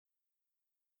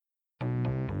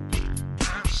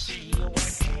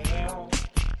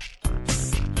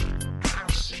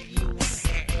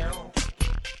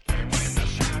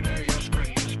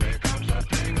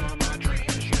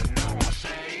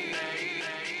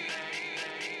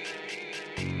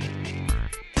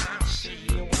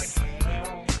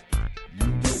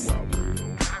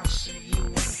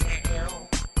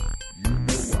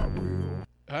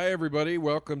everybody.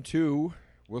 Welcome to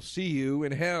We'll See You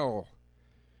in Hell.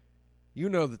 You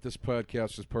know that this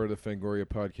podcast is part of the Fangoria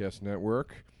Podcast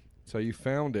Network. That's how you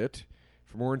found it.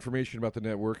 For more information about the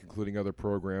network, including other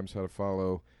programs, how to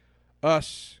follow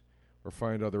us, or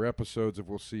find other episodes of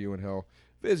We'll See You in Hell,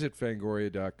 visit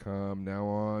Fangoria.com. Now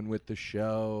on with the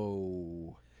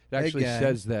show. It actually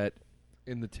says that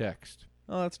in the text.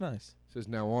 Oh, that's nice. It says,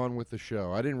 now on with the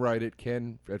show. I didn't write it.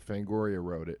 Ken at Fangoria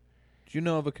wrote it. Do you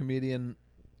know of a comedian,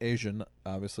 Asian,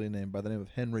 obviously, named by the name of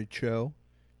Henry Cho?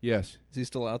 Yes. Is he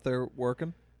still out there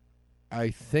working? I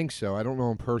think so. I don't know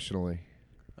him personally.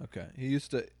 Okay.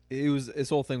 His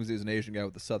whole thing was he was an Asian guy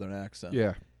with a southern accent.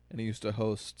 Yeah. And he used to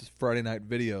host Friday Night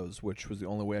Videos, which was the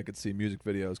only way I could see music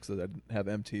videos because I didn't have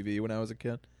MTV when I was a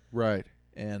kid. Right.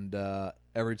 And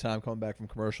every time coming back from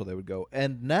commercial, they would go,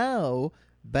 and now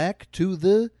back to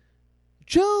the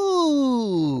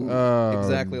show.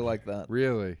 Exactly like that.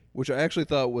 Really? Which I actually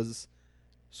thought was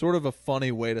sort of a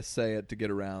funny way to say it to get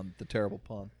around the terrible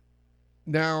pun.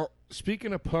 Now,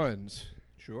 speaking of puns,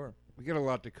 Sure. we got a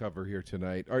lot to cover here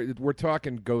tonight. All right, we're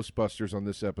talking Ghostbusters on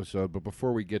this episode, but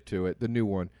before we get to it, the new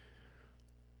one.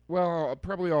 Well,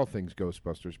 probably all things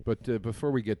Ghostbusters, but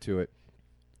before we get to it,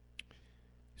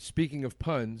 speaking of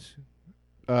puns,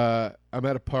 I'm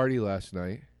at a party last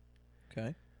night.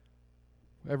 Okay.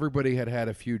 Everybody had had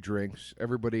a few drinks.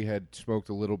 Everybody had smoked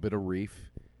a little bit of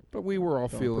reef, but we were all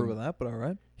Don't approve feeling of that, but all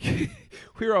right.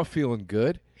 we were all feeling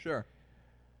good. Sure.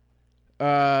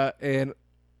 And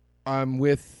I'm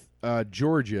with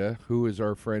Georgia, who is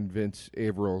our friend Vince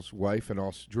Averill's wife, and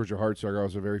also Georgia Hartsocker,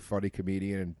 also a very funny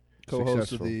comedian and Co-host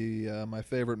successful. of the My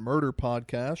Favorite Murder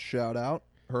podcast. Shout out.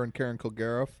 Her and Karen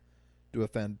Kilgariff do a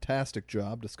fantastic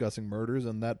job discussing murders,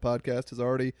 and that podcast has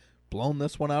already blown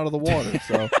this one out of the water.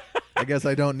 So I guess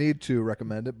I don't need to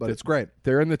recommend it, but it's great.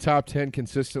 They're in the top 10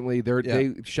 consistently.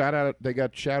 Yeah. They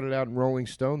got shouted out in Rolling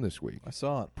Stone this week. I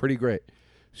saw it. Pretty great.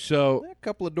 So A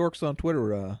couple of dorks on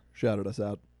Twitter shouted us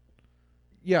out.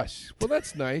 yes, well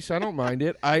that's nice. I don't mind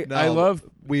it. I No, love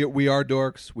we are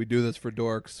dorks. We do this for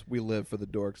dorks. We live for the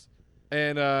dorks.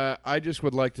 and I just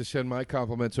would like to send my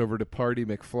compliments over to Party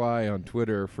McFly on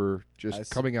Twitter for just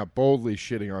coming out boldly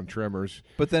shitting on Tremors.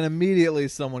 But then immediately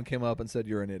someone came up and said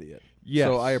you're an idiot. Yes.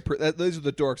 So those are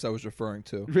the dorks I was referring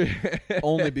to.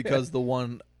 Only because the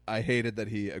one I hated that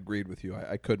he agreed with you.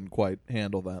 I couldn't quite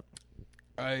handle that.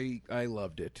 I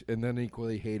loved it, and then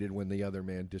equally hated when the other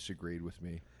man disagreed with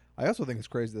me. I also think it's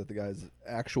crazy that the guy's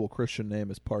actual Christian name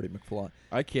is Party McFly.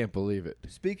 I can't believe it.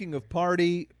 Speaking of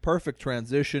party, perfect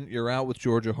transition. You're out with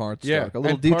Georgia Hartsock. Yeah, A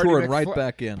little and Party detour and right McFly-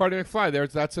 back in. Party McFly,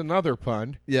 that's another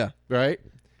pun, Yeah. right?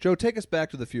 Joe, take us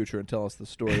back to the future and tell us the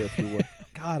story if you would.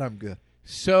 God, I'm good.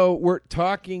 So we're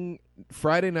talking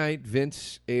Friday night.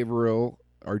 Vince Averill,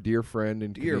 our dear friend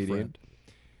and Dear comedian, friend.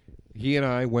 he and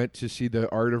I went to see the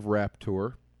Art of Rap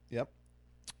tour Yep.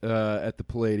 at the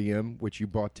Palladium, which you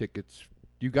bought tickets.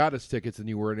 You got us tickets, and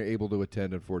you weren't able to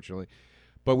attend, unfortunately.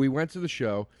 But we went to the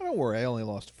show. Don't worry, I only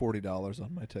lost $40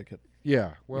 on my ticket,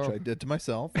 Yeah, well, which I did to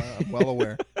myself. I'm well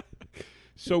aware.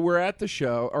 so we're at the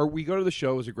show, or we go to the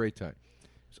show. It was a great time.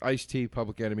 It's Ice-T,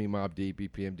 Public Enemy, Mobb Deep,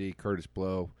 BPMD, Curtis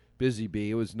Blow, Busy Bee.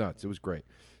 It was nuts. It was great.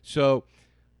 So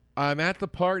I'm at the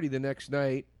party the next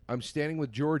night. I'm standing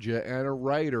with Georgia and a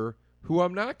writer who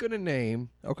I'm not going to name,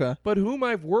 Okay. but whom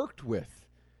I've worked with,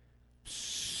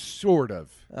 sort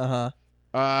of. Uh-huh.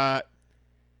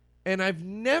 And I've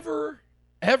never,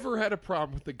 ever had a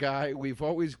problem with the guy. We've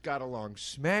always got along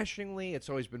smashingly. It's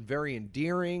always been very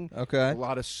endearing. Okay. A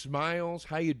lot of smiles.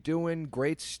 How you doing?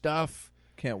 Great stuff.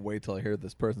 Can't wait till I hear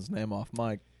this person's name off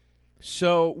mic.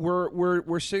 So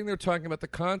we're sitting there talking about the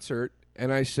concert,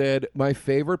 and I said my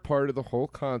favorite part of the whole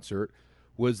concert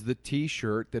was the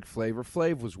T-shirt that Flavor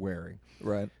Flav was wearing.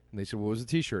 Right. And they said, what was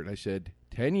the T-shirt? And I said,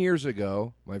 10 years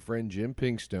ago, my friend Jim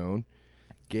Pinkstone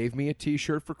gave me a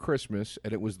T-shirt for Christmas,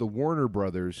 and it was the Warner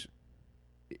Brothers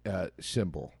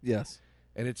symbol. Yes.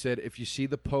 And it said, if you see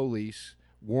the police,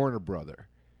 Warner Brother.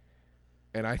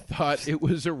 And I thought it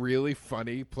was a really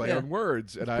funny play on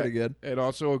words. And pretty good. And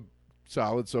also a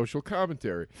solid social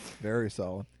commentary. Very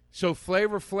solid. So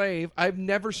Flavor Flav, I've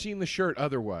never seen the shirt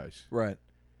otherwise. Right.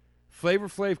 Flavor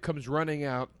Flav comes running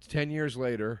out 10 years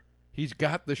later. He's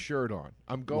got the shirt on.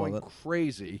 I'm going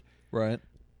crazy. Right.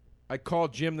 I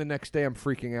called Jim the next day. I'm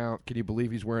freaking out. Can you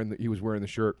believe he was wearing the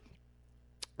shirt?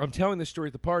 I'm telling this story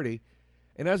at the party,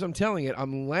 and as I'm telling it,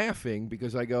 I'm laughing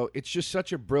because I go, it's just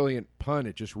such a brilliant pun.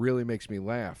 It just really makes me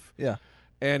laugh. Yeah.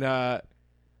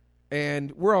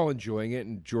 And we're all enjoying it,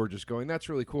 and George is going, that's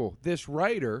really cool. This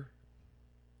writer,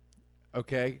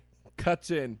 okay,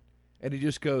 cuts in, and he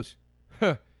just goes,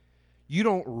 huh, you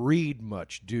don't read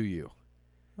much, do you?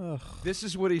 Ugh. This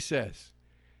is what he says.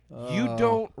 You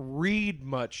don't read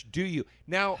much, do you?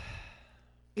 Now,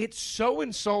 it's so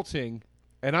insulting,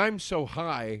 and I'm so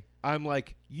high, I'm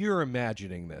like, you're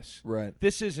imagining this. Right.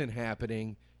 This isn't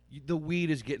happening. The weed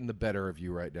is getting the better of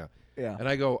you right now. Yeah. And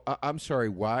I go, I'm sorry,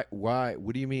 why?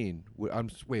 What do you mean?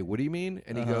 Wait, what do you mean?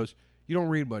 And he Uh-huh. goes, you don't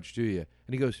read much, do you?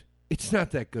 And he goes, it's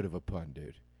not that good of a pun,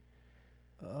 dude.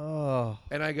 Oh.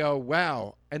 And I go,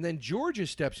 wow. And then Georgia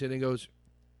steps in and goes,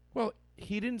 well,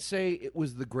 he didn't say it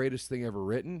was the greatest thing ever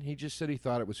written. He just said he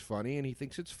thought it was funny, and he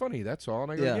thinks it's funny. That's all.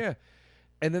 And I go, yeah.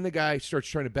 And then the guy starts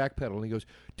trying to backpedal, and he goes,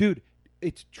 dude,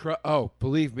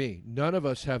 believe me, none of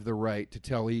us have the right to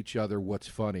tell each other what's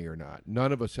funny or not.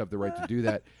 None of us have the right to do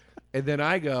that. And then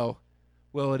I go,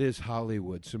 well, it is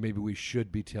Hollywood, so maybe we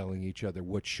should be telling each other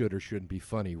what should or shouldn't be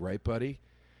funny, right, buddy?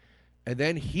 And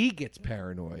then he gets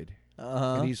paranoid,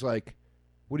 and he's like,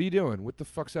 what are you doing? What the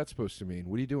fuck's that supposed to mean?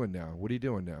 What are you doing now? What are you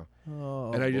doing now?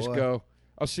 Oh, and I just go,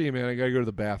 I'll see you, man. I got to go to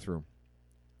the bathroom.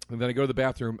 And then I go to the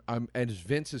bathroom, and as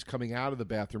Vince is coming out of the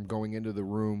bathroom, going into the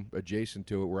room adjacent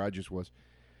to it where I just was,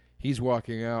 he's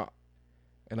walking out,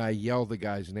 and I yell the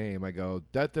guy's name. I go,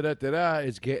 da-da-da-da-da,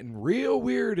 it's getting real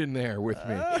weird in there with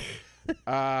me.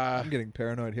 I'm getting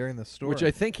paranoid hearing this story. Which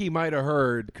I think he might have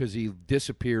heard because he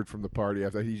disappeared from the party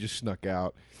after he just snuck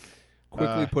out.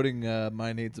 Quickly putting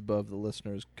my needs above the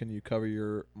listeners, can you cover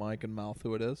your mic and mouth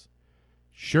who it is?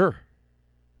 Sure.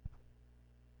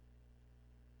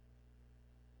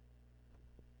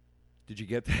 Did you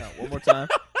get that? No, one more time.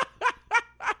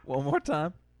 One more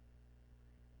time.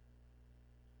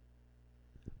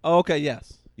 Oh, okay,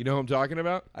 yes. You know who I'm talking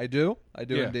about? I do. I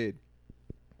do Yeah. indeed.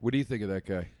 What do you think of that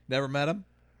guy? Never met him.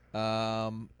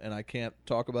 And I can't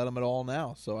talk about him at all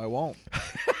now, so I won't.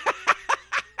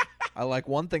 I like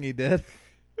one thing he did.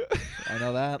 I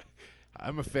know that.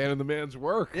 I'm a fan of the man's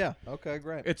work. Yeah. Okay,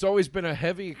 great. It's always been a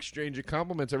heavy exchange of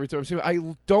compliments every time I see him.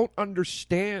 I don't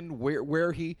understand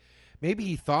where he... Maybe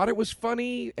he thought it was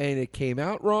funny and it came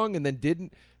out wrong and then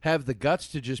didn't have the guts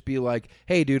to just be like,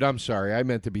 hey, dude, I'm sorry. I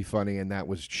meant to be funny and that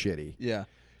was shitty. Yeah.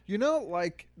 You know,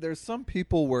 like, there's some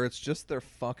people where it's just their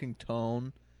fucking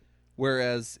tone.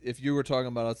 Whereas if you were talking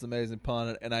about it's an amazing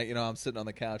pun and I'm sitting on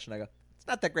the couch and I go, it's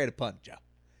not that great a pun, Joe.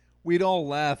 We'd all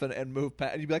laugh and move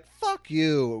past. And you'd be like, fuck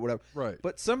you, or whatever. Right.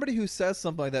 But somebody who says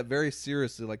something like that very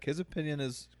seriously, like his opinion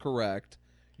is correct,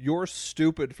 you're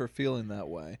stupid for feeling that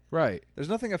way. Right. There's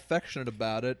nothing affectionate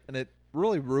about it, and it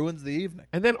really ruins the evening.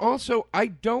 And then also, I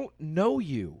don't know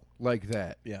you like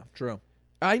that. Yeah, true.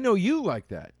 I know you like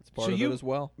that. It's part so of you it as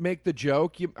well. make the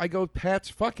joke. I go, Pat's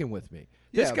fucking with me.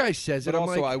 This Yeah, guy says it. But I'm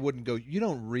also, like, I wouldn't go, you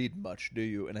don't read much, do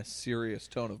you, in a serious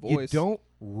tone of you voice? don't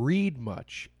read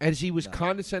much. As he was No.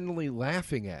 condescendingly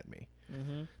laughing at me.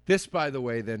 Mm-hmm. This, by the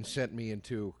way, then sent me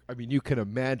into, I mean, you can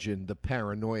imagine the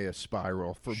paranoia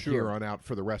spiral from Sure. here on out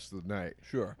for the rest of the night.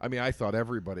 Sure. I mean, I thought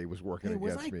everybody was working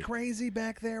Was against I me. crazy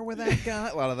back there with that guy?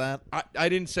 A lot of that. I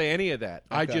didn't say any of that.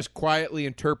 I Okay. just quietly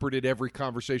interpreted every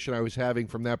conversation I was having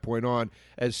from that point on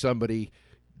as somebody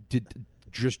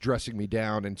just dressing me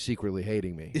down and secretly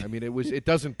hating me. I mean, it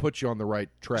doesn't put you on the right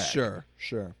track.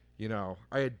 Sure. You know,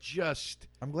 I had just,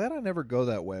 I'm glad I never go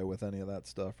that way with any of that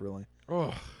stuff, really.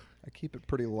 oh, I keep it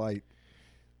pretty light.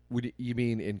 you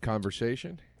mean in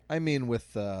conversation? I mean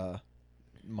with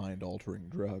mind-altering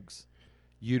drugs.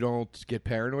 You don't get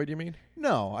paranoid, you mean?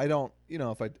 No, I don't. You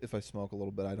know, if I smoke a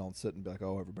little bit, I don't sit and be like,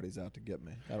 oh, everybody's out to get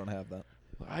me. I don't have that.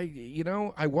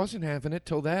 I wasn't having it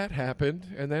till that happened,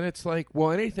 and then it's like,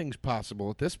 well, anything's possible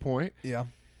at this point. Yeah.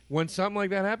 When something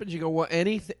like that happens, you go, well,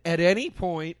 at any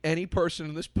point, any person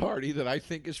in this party that I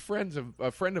think is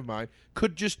a friend of mine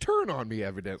could just turn on me.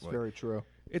 Evidently, It's very true.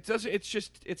 it does.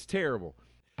 It's terrible.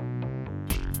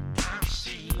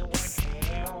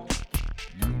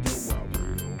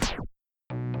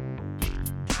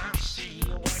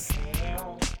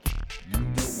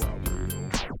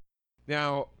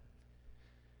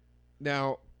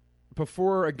 Now,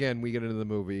 before again we get into the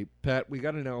movie, Pat, we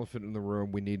got an elephant in the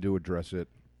room. We need to address it.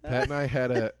 Pat and I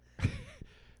had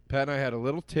a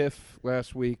little tiff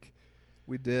last week.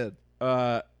 We did.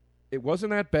 It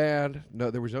wasn't that bad. No,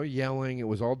 there was no yelling. It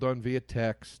was all done via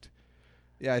text.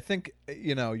 Yeah, I think,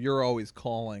 you're always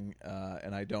calling,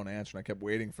 and I don't answer, and I kept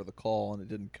waiting for the call, and it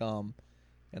didn't come.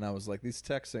 And I was like, these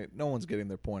texts, no one's getting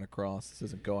their point across. This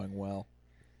isn't going well.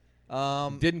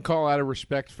 Didn't call out of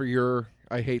respect for your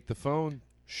I hate the phone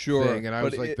Sure. thing, and I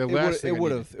was but like, it the last thing it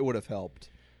would have helped.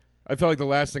 I felt like the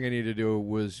last thing I needed to do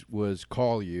was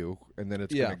call you, and then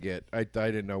it's Yeah. going to get. I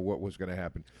didn't know what was going to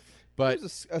happen, but It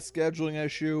was a scheduling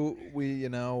issue. We,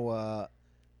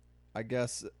 I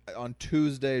guess on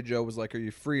Tuesday, Joe was like, "Are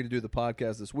you free to do the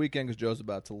podcast this weekend?" Because Joe's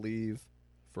about to leave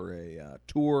for a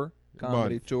tour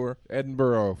comedy month. tour.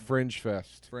 Edinburgh Fringe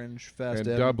Fest. Fringe Fest,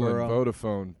 And Dublin Edinburgh.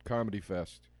 Vodafone Comedy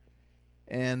Fest.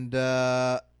 And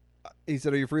he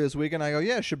said, "Are you free this weekend?" I go,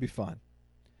 "Yeah, it should be fine."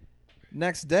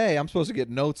 Next day, I'm supposed to get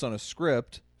notes on a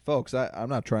script. Folks, I'm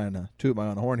not trying to toot my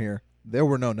own horn here. There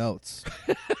were no notes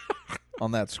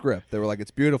on that script. They were like,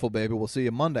 "It's beautiful, baby. We'll see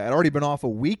you Monday." I'd already been off a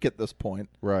week at this point.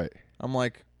 Right. I'm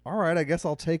like, all right, I guess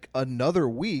I'll take another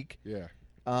week. Yeah.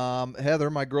 Heather,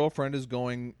 my girlfriend, is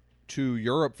going to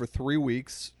Europe for 3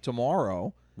 weeks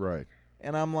tomorrow. Right.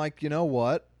 And I'm like, you know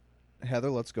what?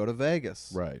 Heather, let's go to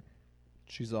Vegas. Right.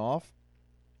 She's off.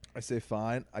 I say,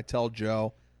 fine. I tell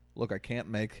Joe, look, I can't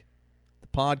make the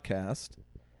podcast.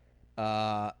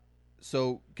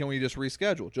 So can we just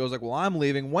reschedule? Joe's like, well, I'm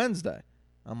leaving Wednesday.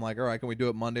 I'm like, all right, can we do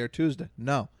it Monday or Tuesday?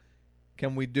 No.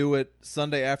 Can we do it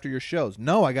Sunday after your shows?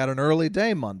 No, I got an early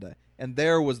day Monday. And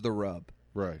there was the rub.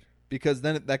 Right. Because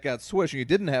then that got switched, and you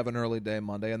didn't have an early day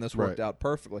Monday, and this worked Right. out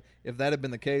perfectly. If that had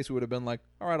been the case, we would have been like,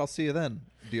 all right, I'll see you then,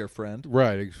 dear friend.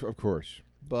 Right. Of course.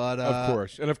 But Of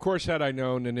course. And of course, had I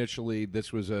known initially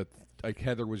this was like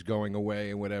Heather was going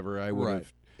away and whatever, I would Right.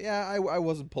 have. Yeah, I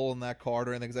wasn't pulling that card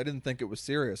or anything because I didn't think it was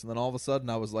serious. And then all of a sudden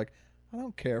I was like, I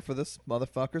don't care for this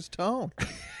motherfucker's tone.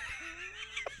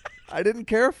 I didn't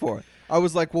care for it. I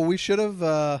was like, well, we should have.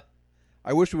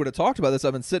 I wish we would have talked about this.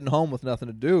 I've been sitting home with nothing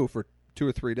to do for 2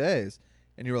 or 3 days.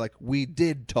 And you were like, we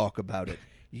did talk about it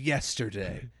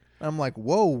yesterday. I'm like,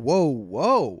 whoa, whoa,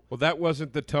 whoa. Well, that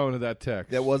wasn't the tone of that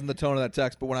text. That wasn't the tone of that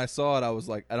text. But when I saw it, I was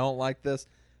like, I don't like this.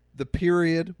 The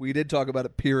period, we did talk about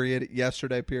it, period,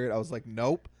 yesterday, period. I was like,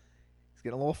 nope. It's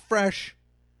getting a little fresh.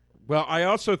 Well, I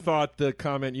also thought the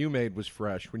comment you made was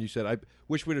fresh when you said, I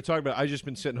wish we'd have talked about it. I've just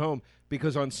been sitting home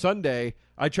because on Sunday,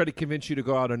 I tried to convince you to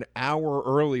go out an hour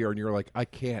earlier, and you're like, I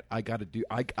can't. I got to do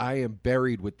I am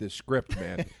buried with this script,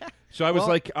 man. So I was Well,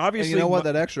 like, obviously. And you know what?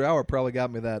 That extra hour probably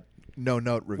got me that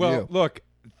no-note review. Well, look,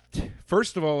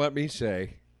 first of all, let me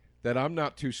say that I'm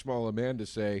not too small a man to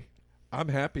say I'm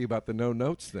happy about the no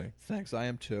notes thing. Thanks, I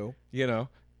am too. You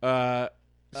know.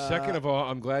 Second of all,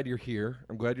 I'm glad you're here.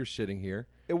 I'm glad you're sitting here.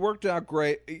 It worked out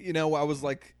great. You know, I was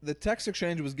like, the text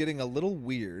exchange was getting a little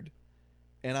weird,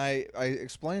 and I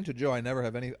explained to Joe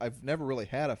I've never really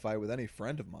had a fight with any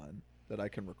friend of mine that I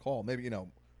can recall. Maybe,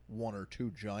 1 or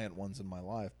 2 giant ones in my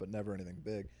life, but never anything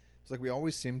big. It's like we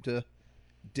always seem to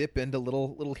dip into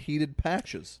little heated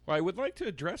patches. Well, I would like to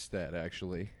address that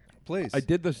actually. Please. I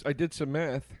did some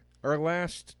math. Our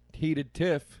last heated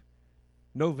tiff,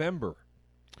 November.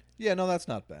 Yeah, no, that's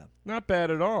not bad. Not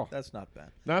bad at all. That's not bad.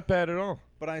 Not bad at all.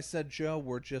 But I said, Joe,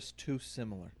 we're just too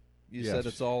similar. You Yes. said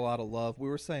it's all out of love. We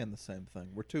were saying the same thing.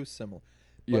 We're too similar.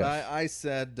 But Yes. I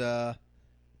said,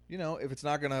 if it's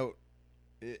not going to,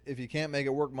 if you can't make it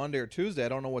work Monday or Tuesday, I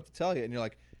don't know what to tell you. And you're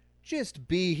like, just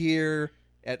be here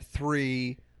at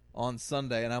 3 on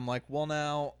Sunday. And I'm like, well,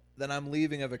 now, then I'm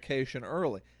leaving a vacation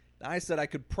early. I said I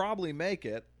could probably make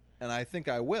it, and I think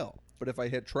I will. But if I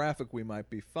hit traffic, we might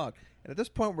be fucked. And at this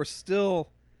point, we're still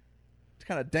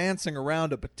kind of dancing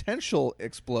around a potential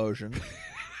explosion.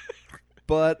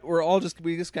 But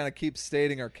we just kind of keep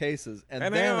stating our cases. And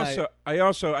then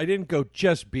I didn't go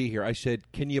just be here. I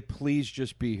said, can you please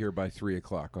just be here by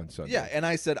 3:00 on Sunday? Yeah, and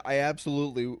I said I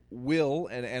absolutely will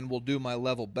and will do my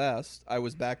level best. I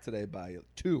was back today by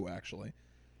 2, actually.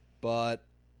 But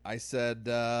I said,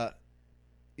 I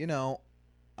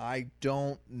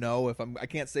don't know if I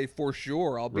can't say for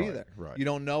sure I'll be Right, there. right. You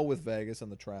don't know with Vegas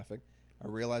and the traffic. I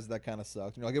realize that kind of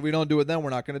sucks. You're like, if we don't do it then, we're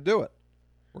not going to do it.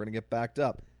 We're going to get backed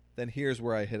up. Then here's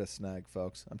where I hit a snag,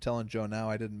 folks. I'm telling Joe now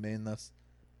I didn't mean this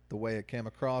the way it came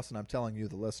across, and I'm telling you,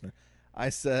 the listener. I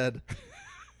said,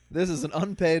 this is an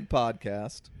unpaid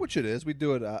podcast, which it is. We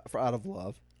do it out of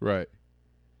love. Right.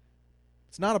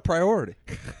 It's not a priority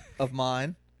of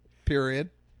mine,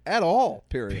 period, at all,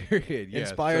 period. Period. Yeah.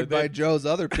 Inspired So by Joe's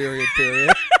other period.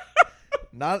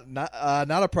 not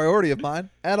a priority of mine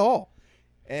at all.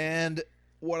 And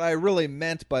what I really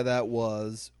meant by that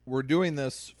was we're doing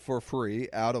this for free,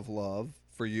 out of love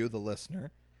for you, the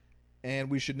listener, and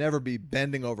we should never be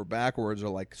bending over backwards or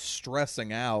like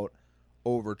stressing out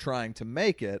over trying to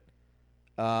make it.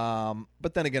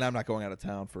 But then again, I'm not going out of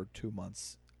town for 2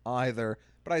 months either.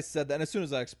 But I said that, and as soon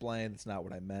as I explained, it's not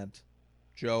what I meant.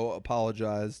 Joe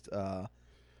apologized. It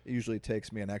usually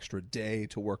takes me an extra day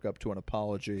to work up to an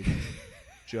apology.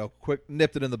 Joe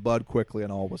nipped it in the bud quickly,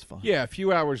 and all was fine. Yeah, a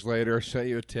few hours later, I sent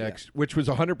you a text, which was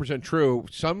 100% true.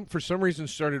 For some reason,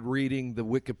 started reading the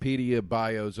Wikipedia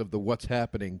bios of the What's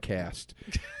Happening cast.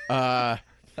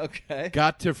 Okay.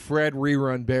 Got to Fred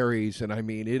rerun berries, and I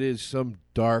mean, it is some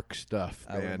dark stuff,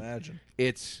 man. I would imagine.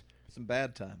 It's Some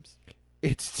bad times.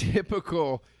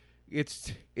 typical.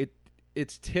 It's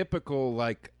typical,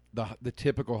 like the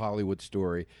typical Hollywood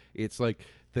story. It's like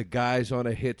the guy's on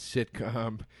a hit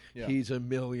sitcom. Yeah. He's a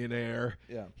millionaire.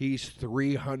 Yeah. He's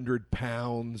 300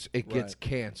 pounds. It gets Right.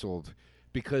 canceled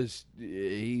because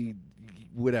he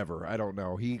whatever. I don't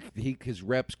know. His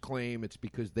reps claim it's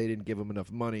because they didn't give him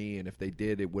enough money, and if they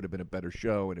did, it would have been a better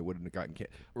show, and it wouldn't have gotten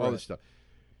all Right. this stuff.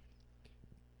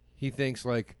 He thinks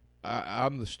like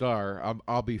I'm the star.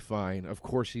 I'll be fine. Of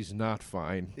course, he's not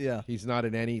fine. Yeah. He's not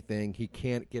in anything. He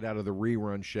can't get out of the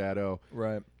rerun shadow.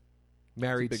 Right.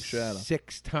 Married big shadow.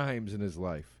 6 times in his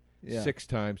life. Yeah. 6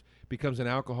 times. Becomes an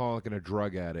alcoholic and a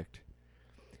drug addict.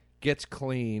 Gets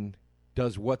clean.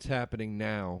 Does What's Happening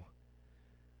Now.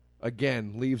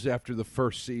 Again, leaves after the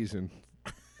first season.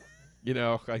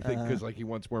 I think because like he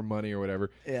wants more money or whatever.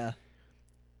 Yeah.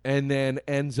 And then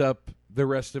ends up the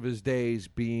rest of his days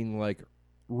being like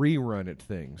rerun at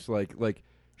things. Like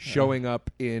showing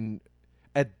up in,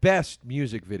 at best,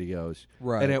 music videos.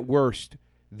 Right. And at worst,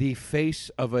 the face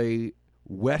of a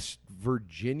West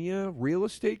Virginia real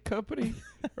estate company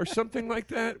or something like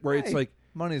that, where it's Hey, like,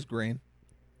 money's green.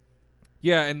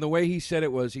 yeah, and the way he said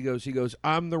it was, he goes,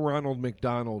 I'm the Ronald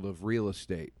McDonald of real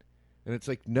estate. And it's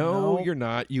like, no, No. you're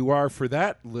not. You are for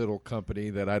that little company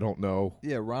that I don't know.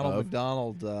 Yeah, Ronald Of.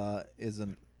 McDonald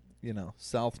isn't,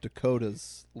 South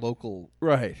Dakota's local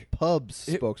Right. pub's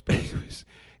It- spokesperson.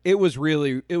 It was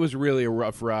really a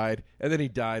rough ride, and then he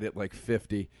died at like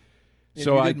 50. And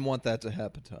So you I didn't want that to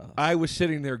happen to us. I was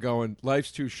sitting there going,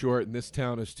 life's too short and this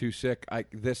town is too sick.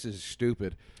 This is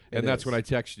stupid. And It that's is. when I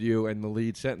texted you, and the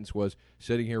lead sentence was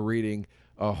sitting here reading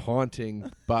a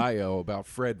haunting bio about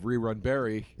Fred Rerun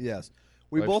Berry. Yes.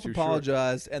 We Life's both too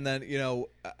apologized, and then,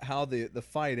 how the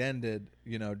fight ended,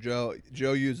 Joe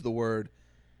used the word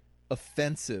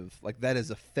offensive. Like, that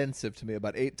is offensive to me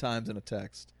about 8 times in a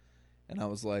text. And I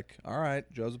was like, all right,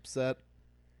 Joe's upset.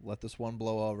 Let this one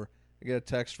blow over. I get a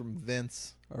text from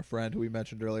Vince, our friend who we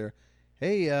mentioned earlier.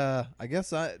 Hey, I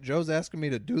guess Joe's asking me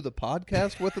to do the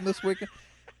podcast with him this weekend.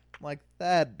 I'm like,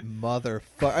 that motherfucker.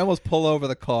 I almost pull over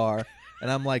the car,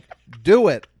 and I'm like, do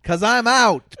it, because I'm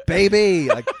out, baby.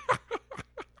 Like,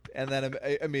 and then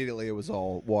immediately it was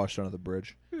all washed under the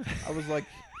bridge. I was like,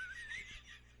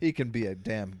 he can be a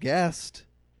damn guest,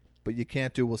 but you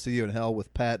can't do We'll See You in Hell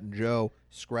with Pat and Joe.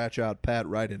 Scratch out Pat,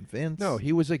 right in Vince. No,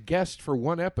 he was a guest for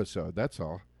one episode. That's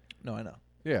all. No, I know.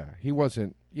 Yeah, he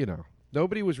wasn't,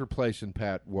 nobody was replacing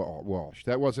Pat Walsh.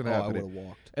 That wasn't I would happening. have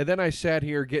walked. And then I sat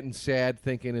here getting sad,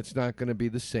 thinking it's not going to be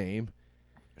the same.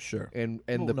 Sure. And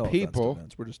Well, the no offense to people,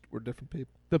 Vince. We're different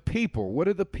people. what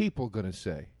are the people going to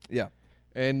say? Yeah.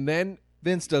 And then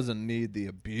Vince doesn't need the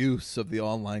abuse of the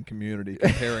online community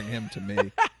comparing him to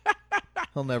me.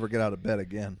 He'll never get out of bed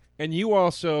again. And you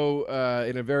also,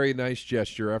 in a very nice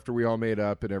gesture, after we all made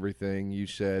up and everything, you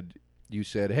said,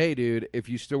 hey, dude, if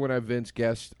you still want to have Vince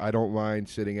guest, I don't mind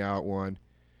sitting out one.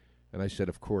 And I said,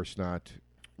 of course not.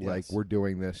 Like, Yes. we're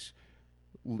doing this.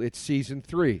 It's season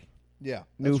 3. Yeah,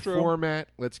 New that's true. format.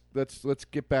 Let's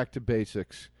get back to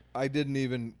basics. I didn't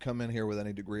even come in here with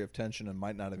any degree of tension and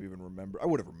might not have even remembered. I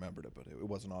would have remembered it, but it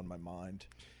wasn't on my mind.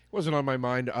 It wasn't on my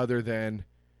mind other than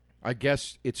I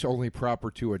guess it's only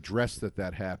proper to address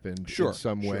that happened Sure, in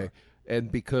some way. sure.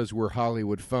 And because we're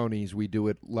Hollywood phonies, we do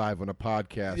it live on a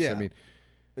podcast. Yeah. I mean,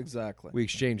 Exactly. we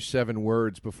exchanged 7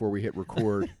 words before we hit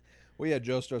record. Well, yeah,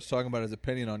 Joe starts talking about his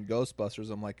opinion on Ghostbusters.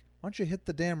 I'm like, why don't you hit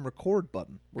the damn record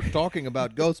button? We're talking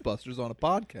about Ghostbusters on a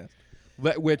podcast.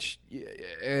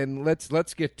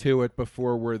 Let's get to it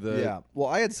before we're the Yeah. Well,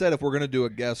 I had said if we're going to do a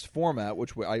guest format,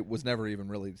 which I was never even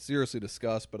really seriously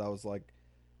discussed, but I was like,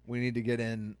 we need to get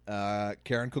in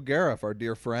Karen Kilgariff, our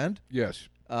dear friend, yes.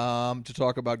 to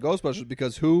talk about Ghostbusters,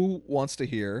 because who wants to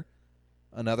hear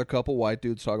another couple white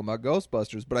dudes talking about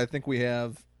Ghostbusters? But I think we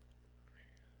have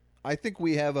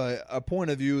a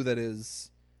point of view that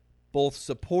is both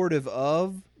supportive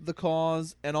of the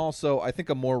cause and also, I think,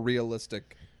 a more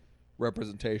realistic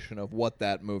representation of what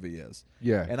that movie is.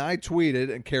 Yeah. And I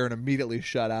tweeted, and Karen immediately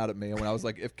shot out at me. And when I was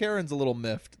like, if Karen's a little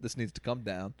miffed, this needs to come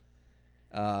down,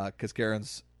 because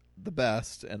Karen's the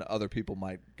best, and other people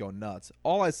might go nuts.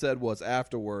 All I said was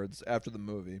afterwards, after the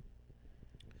movie,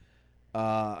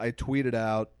 I tweeted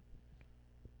out,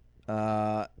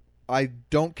 I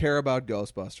don't care about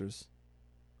Ghostbusters.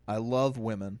 I love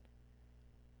women.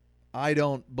 I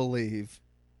don't believe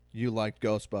you liked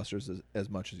Ghostbusters as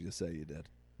much as you say you did.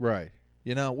 Right.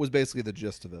 Was basically the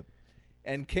gist of it.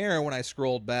 And Karen, when I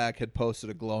scrolled back, had posted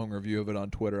a glowing review of it on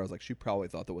Twitter. I was like, she probably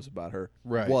thought that was about her.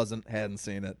 Right. Wasn't, hadn't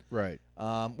seen it. Right.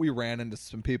 We ran into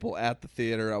some people at the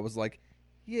theater. I was like,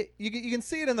 yeah, you can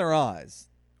see it in their eyes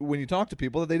when you talk to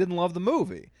people that they didn't love the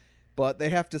movie. But they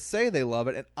have to say they love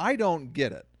it, and I don't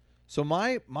get it. So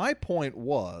my point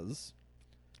was,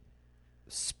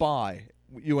 Spy.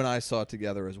 You and I saw it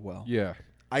together as well. Yeah.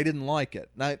 I didn't like it.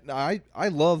 I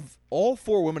love all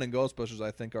 4 women in Ghostbusters.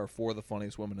 I think are 4 of the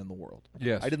funniest women in the world.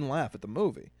 Yes. I didn't laugh at the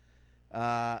movie.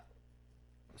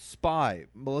 Spy,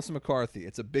 Melissa McCarthy.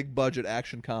 It's a big budget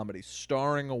action comedy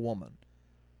starring a woman.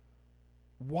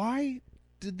 Why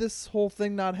did this whole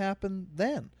thing not happen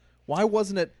then? Why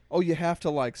wasn't it, oh, you have to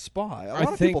like Spy? A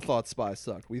lot of people thought Spy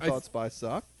sucked. We thought Spy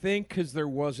sucked. I think because there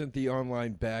wasn't the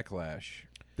online backlash.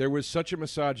 There was such a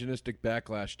misogynistic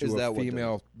backlash to a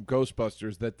female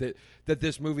Ghostbusters that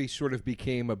this movie sort of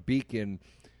became a beacon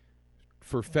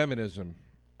for feminism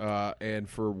and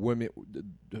for women,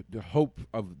 the hope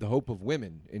of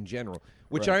women in general,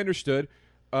 which I understood.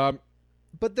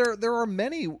 But there are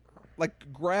many, like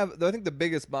I think the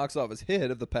biggest box office hit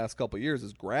of the past couple of years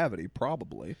is Gravity,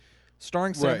 probably,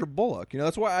 starring Sandra Bullock.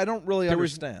 That's why I don't really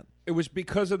understand. It was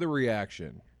because of the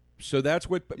reaction. So that's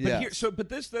what. But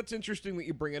that's interesting that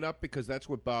you bring it up, because that's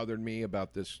what bothered me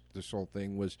about this whole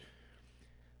thing was.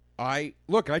 I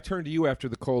turned to you after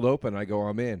the cold open. I go,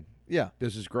 I'm in. Yeah,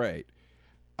 this is great.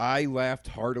 I laughed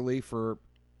heartily for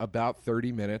about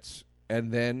 30 minutes,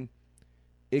 and then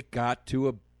it got to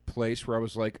a place where I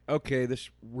was like, okay,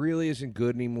 this really isn't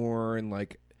good anymore, and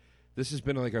like this has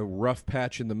been like a rough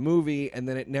patch in the movie, and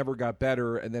then it never got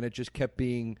better, and then it just kept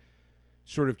being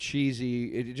sort of cheesy.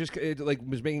 It like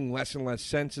was making less and less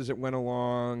sense as it went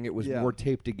along. It was more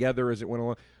taped together as it went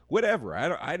along. Whatever.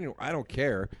 I don't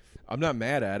care. I'm not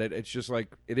mad at it. It's just like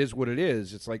it is what it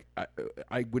is. It's like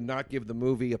I would not give the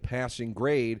movie a passing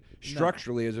grade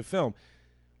structurally as a film.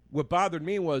 What bothered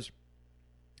me was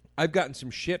I've gotten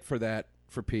some shit for that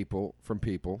from people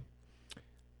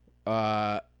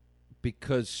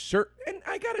because and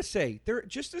I gotta say there are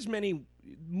just as many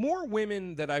more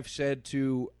women that I've said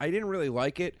to I didn't really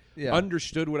like it,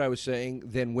 understood what I was saying,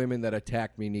 than women that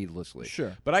attacked me needlessly.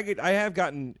 Sure. But I have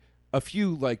gotten a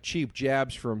few like cheap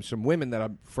jabs from some women that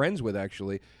I'm friends with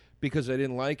actually because I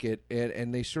didn't like it,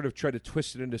 and they sort of try to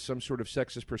twist it into some sort of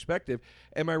sexist perspective.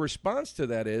 And my response to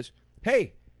that is,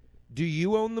 hey, do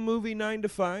you own the movie 9 to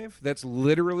 5? That's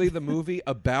literally the movie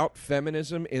about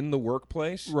feminism in the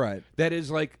workplace. Right. That is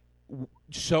like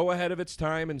so ahead of its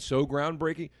time and so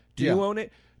groundbreaking. Do you own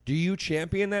it? Do you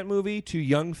champion that movie to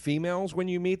young females when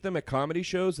you meet them at comedy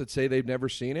shows that say they've never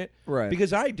seen it? Right.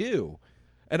 Because I do.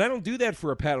 And I don't do that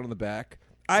for a pat on the back.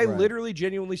 I literally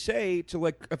genuinely say to,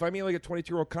 like, if I meet like a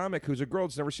 22-year-old comic who's a girl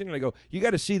that's never seen it, I go, you got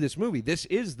to see this movie. This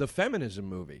is the feminism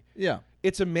movie. Yeah.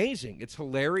 It's amazing. It's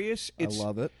hilarious. I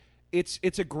love it.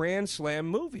 It's a grand slam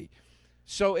movie.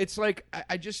 So it's like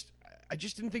I just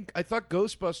didn't think. I thought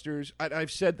Ghostbusters.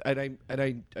 I've said, and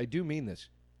I do mean this.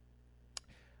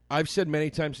 I've said many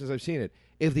times since I've seen it,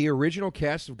 if the original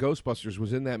cast of Ghostbusters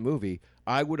was in that movie,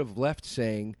 I would have left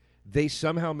saying they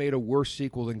somehow made a worse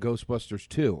sequel than Ghostbusters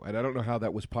 2, and I don't know how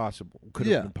that was possible. Could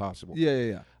have been possible.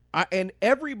 Yeah. And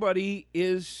everybody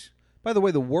is. By the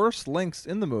way, the worst links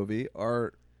in the movie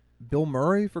are Bill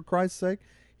Murray, for Christ's sake.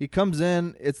 He comes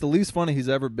in, it's the least funny he's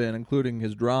ever been, including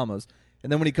his dramas.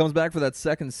 And then when he comes back for that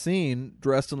second scene,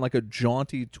 dressed in like a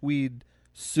jaunty tweed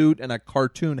suit and a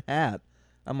cartoon hat,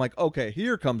 I'm like, okay,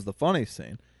 here comes the funny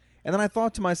scene. And then I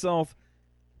thought to myself,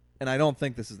 and I don't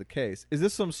think this is the case, is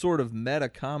this some sort of meta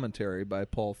commentary by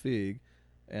Paul Feig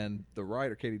and the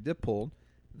writer, Katie Dippold,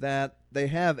 that they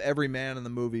have every man in the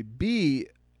movie be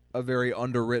a very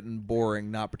underwritten,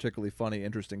 boring, not particularly funny,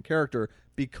 interesting character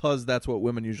because that's what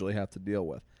women usually have to deal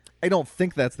with. I don't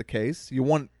think that's the case.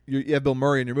 You have Bill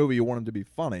Murray in your movie, you want him to be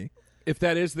funny. If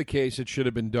that is the case, it should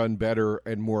have been done better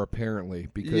and more apparently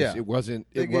because it wasn't.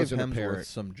 They it wasn't gave Hemsworth apparent.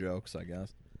 some jokes, I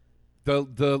guess. The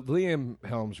Liam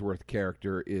Hemsworth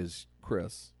character is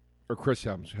Chris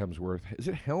Hemsworth. Is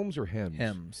it Helms or Hems?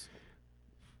 Hems.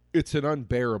 It's an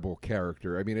unbearable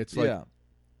character. I mean, it's like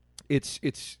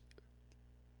it's.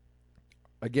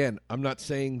 Again, I'm not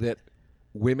saying that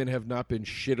women have not been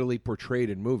shittily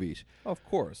portrayed in movies. Of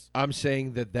course. I'm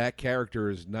saying that character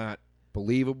is not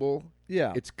believable.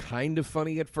 Yeah. It's kind of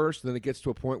funny at first, and then it gets to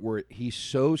a point where he's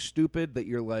so stupid that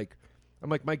you're like, I'm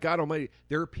like, my God almighty,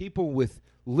 there are people with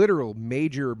literal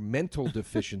major mental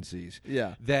deficiencies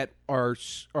that are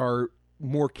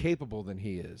more capable than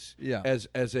he is. Yeah. As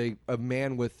a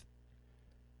man with,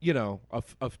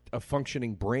 a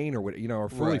functioning brain or what, a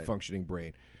fully functioning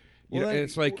brain. Well, and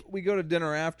it's like we go to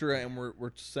dinner after and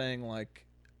we're saying, like,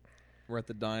 we're at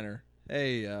the diner.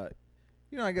 Hey,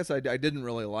 I guess I didn't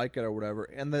really like it or whatever.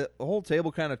 And the whole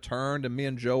table kind of turned, and me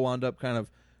and Joe wound up kind of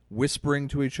whispering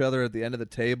to each other at the end of the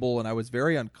table, and I was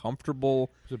very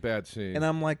uncomfortable. It's a bad scene. And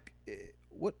I'm like,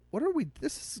 what are we?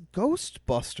 This is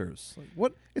Ghostbusters. Like,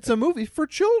 what? It's a movie for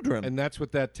children. And that's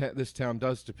what this town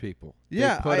does to people.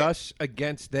 Yeah, they put us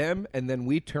against them, and then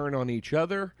we turn on each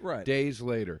other Right. days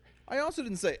later. I also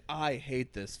didn't say I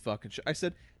hate this fucking shit. I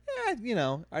said, I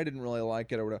didn't really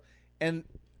like it or whatever. And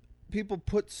people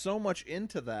put so much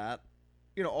into that.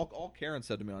 All Karen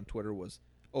said to me on Twitter was,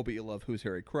 "Oh, but you love Who's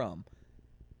Harry Crumb."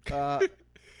 Well,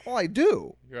 I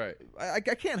do. Right. I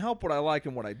can't help what I like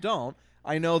and what I don't.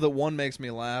 I know that one makes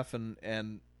me laugh,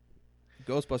 and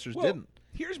Ghostbusters didn't.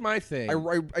 Here's my thing.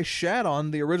 I shat on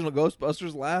the original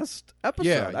Ghostbusters last episode.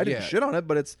 Yeah, I didn't yeah. shit on it,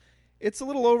 but it's a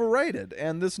little overrated.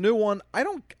 And this new one,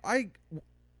 I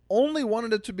only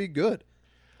wanted it to be good.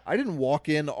 I didn't walk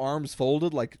in arms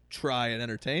folded like try and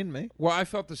entertain me. Well, I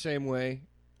felt the same way.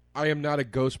 I am not a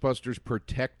Ghostbusters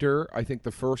protector. I think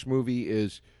the first movie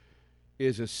is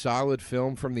a solid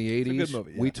film from the 80s. It's a good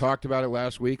movie, We yes. talked about it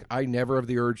last week. I never have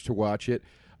the urge to watch it.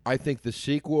 I think the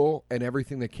sequel and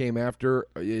everything that came after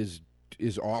is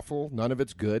awful. None of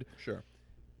it's good. Sure.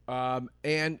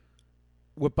 And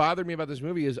what bothered me about this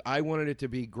movie is I wanted it to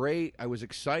be great. I was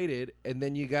excited, and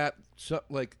then you got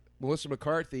like Melissa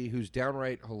McCarthy, who's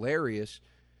downright hilarious,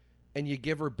 and you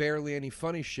give her barely any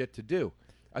funny shit to do.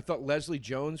 I thought Leslie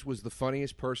Jones was the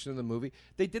funniest person in the movie.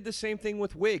 They did the same thing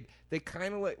with Wiig. They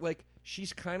kind of like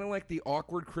she's kind of like the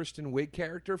awkward Kristen Wiig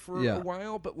character for a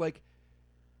while, but like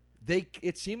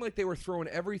it seemed like they were throwing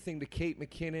everything to Kate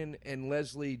McKinnon and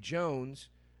Leslie Jones,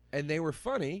 and they were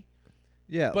funny.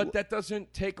 Yeah. But that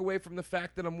doesn't take away from the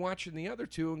fact that I'm watching the other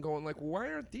two and going like,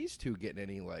 why aren't these two getting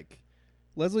any like?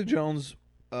 Leslie Jones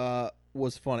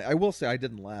was funny. I will say I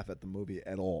didn't laugh at the movie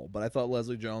at all, but I thought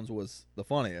Leslie Jones was the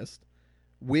funniest.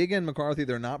 Wiig and McCarthy,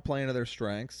 they're not playing to their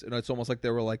strengths. It's almost like they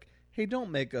were like, hey,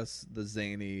 don't make us the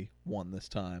zany one this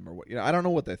time. Or what? I don't know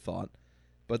what they thought.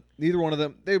 But neither one of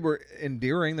them, they were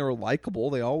endearing. They were likable.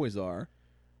 They always are.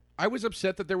 I was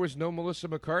upset that there was no Melissa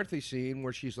McCarthy scene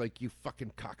where she's like, you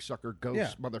fucking cocksucker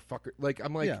ghost motherfucker. Like,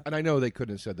 I'm like, and I know they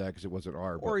couldn't have said that because it wasn't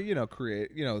R. Or,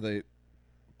 create, the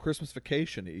Christmas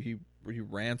Vacation. He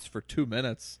rants for 2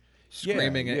 minutes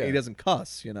screaming and he doesn't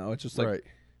cuss, It's just like,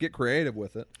 get creative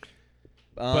with it.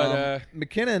 But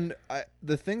McKinnon,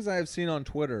 the things I have seen on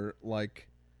Twitter, like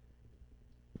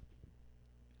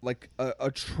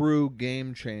a true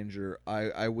game changer.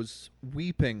 I was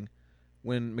weeping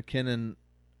when McKinnon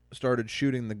started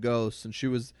shooting the ghosts, and she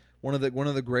was one of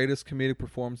the greatest comedic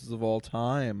performances of all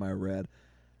time. I read.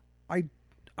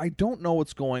 I don't know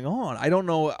what's going on. I don't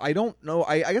know.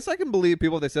 I guess I can believe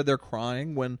people if they said they're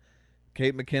crying when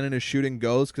Kate McKinnon is shooting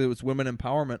ghosts because it was women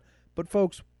empowerment. But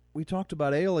folks, we talked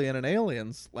about Alien and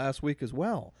Aliens last week as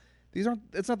well.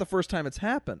 It's not the first time it's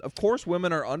happened. Of course,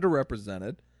 women are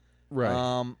underrepresented.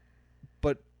 Right.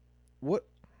 But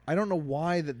I don't know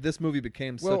why this movie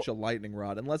became such a lightning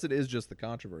rod, unless it is just the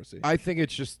controversy. I think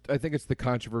it's the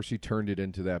controversy turned it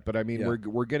into that. But I mean,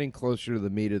 we're getting closer to the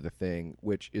meat of the thing,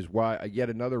 which is why yet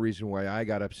another reason why I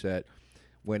got upset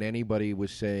when anybody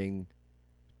was saying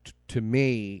to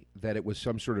me that it was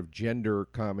some sort of gender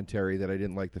commentary that I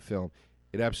didn't like the film.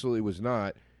 It absolutely was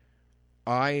not.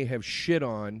 I have shit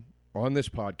on this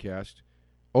podcast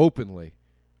openly.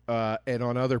 And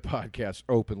on other podcasts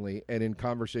openly, and in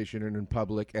conversation and in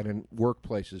public and in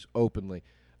workplaces openly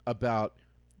about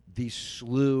the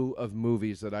slew of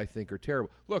movies that I think are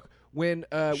terrible. Look, when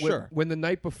The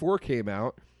Night Before came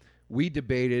out, we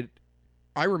debated.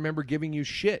 I remember giving you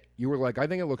shit. You were like, I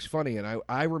think it looks funny. And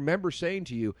I remember saying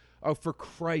to you, oh, for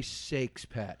Christ's sakes,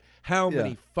 Pat, how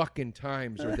many fucking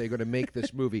times are they going to make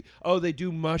this movie? Oh, they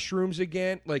do mushrooms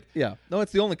again? Like, no,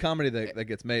 it's the only comedy that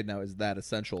gets made now is that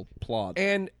essential plot.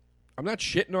 And I'm not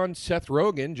shitting on Seth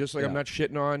Rogen, just like I'm not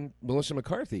shitting on Melissa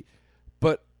McCarthy.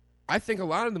 But I think a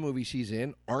lot of the movies he's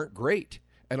in aren't great,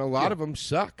 and a lot of them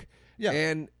suck. Yeah.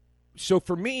 And so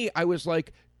for me, I was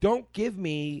like, don't give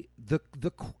me the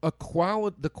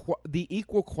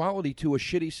equal quality to a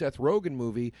shitty Seth Rogen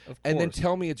movie and then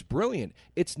tell me it's brilliant.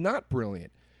 It's not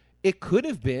brilliant. It could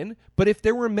have been, but if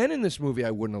there were men in this movie, I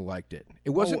wouldn't have liked it.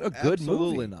 It wasn't a good movie.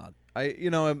 Absolutely not.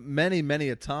 Many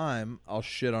a time I'll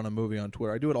shit on a movie on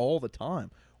Twitter. I do it all the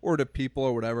time, or to people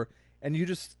or whatever, and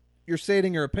you're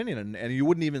stating your opinion, and you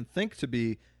wouldn't even think to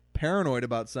be paranoid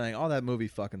about saying, "Oh, that movie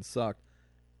fucking sucked."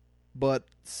 But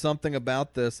something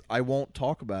about this, I won't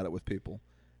talk about it with people.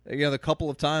 The couple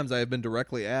of times I have been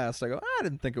directly asked, I go, I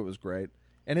didn't think it was great,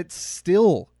 and it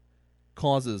still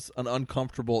causes an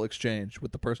uncomfortable exchange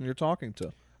with the person you're talking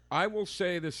to. I will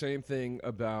say the same thing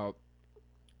about,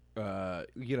 there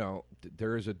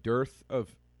is a dearth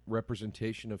of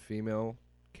representation of female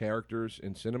characters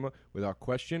in cinema, without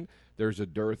question. There's a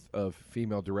dearth of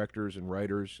female directors and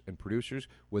writers and producers,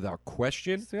 without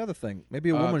question. That's the other thing. Maybe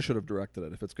a woman should have directed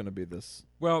it if it's going to be this.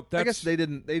 Well, I guess they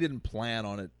didn't plan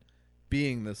on it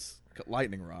being this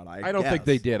lightning rod. I don't think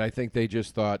they did. I think they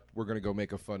just thought we're going to go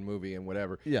make a fun movie and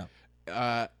whatever. Yeah.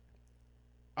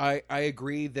 I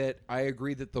agree that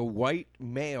the white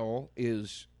male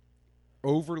is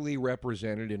overly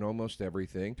represented in almost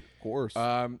everything. Of course.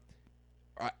 I'll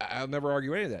never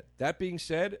argue any of that. That being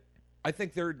said, I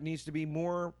think there needs to be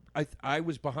more. I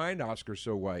was behind Oscar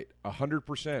So White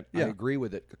 100%. Yeah. I agree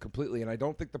with it completely, and I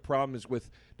don't think the problem is with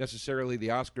necessarily the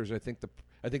Oscars. I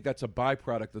think that's a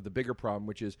byproduct of the bigger problem,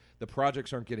 which is the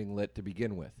projects aren't getting lit to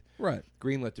begin with. Right.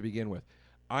 Greenlit to begin with.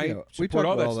 We support talked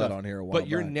all about that stuff, on here a while but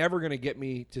you're back. never going to get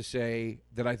me to say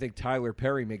that I think Tyler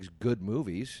Perry makes good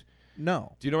movies.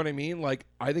 No. Do you know what I mean? Like,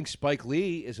 I think Spike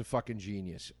Lee is a fucking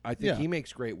genius. I think Yeah. he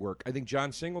makes great work. I think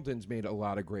John Singleton's made a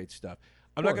lot of great stuff.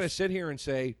 I'm not going to sit here and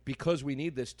say, because we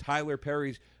need this, Tyler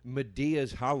Perry's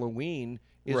Medea's Halloween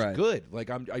is Right. good. Like,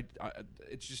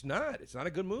 it's just not. It's not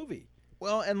a good movie.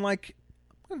 Well, and like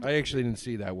I actually didn't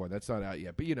see that one. That's not out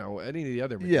yet. But, you know, any of the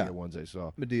other Medea ones I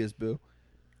saw. Medea's Boo.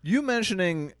 You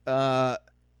mentioning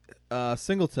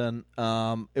Singleton,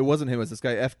 it wasn't him. It was this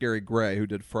guy F. Gary Gray who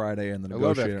did Friday and the I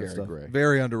love F. Negotiator and Gary stuff. Gray.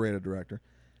 Very underrated director,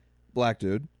 black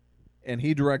dude, and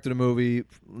he directed a movie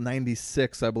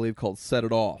 '96, I believe, called Set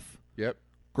It Off. Yep.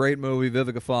 Great movie.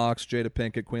 Vivica Fox, Jada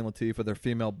Pinkett, Queen Latifah. They're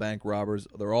female bank robbers.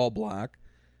 They're all black.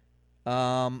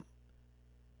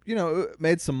 You know, it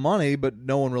made some money, but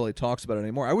no one really talks about it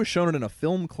anymore. I was shown it in a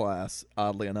film class,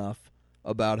 oddly enough,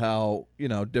 about how, you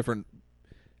know,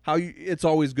 it's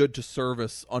always good to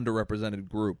service underrepresented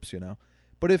groups, you know.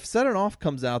 But if Set It Off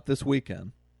comes out this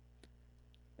weekend,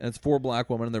 and it's 4 black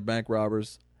women and they're bank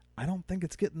robbers, I don't think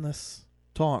it's getting this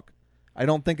talk. I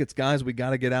don't think it's guys we got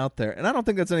to get out there. And I don't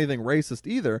think that's anything racist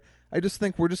either. I just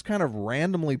think we're just kind of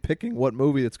randomly picking what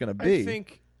movie it's going to be. I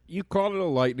think you called it a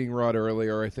lightning rod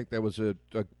earlier. I think that was a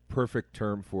perfect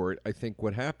term for it. I think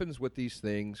what happens with these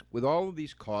things, with all of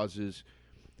these causes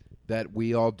that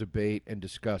we all debate and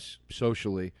discuss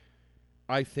socially,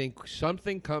 I think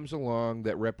something comes along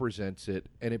that represents it,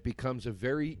 and it becomes a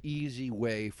very easy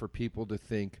way for people to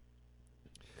think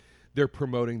they're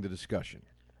promoting the discussion.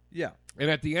 Yeah. And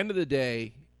at the end of the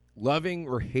day, loving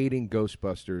or hating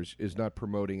Ghostbusters is not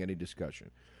promoting any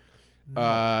discussion. No.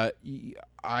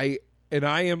 I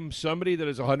am somebody that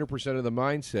is 100% of the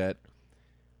mindset.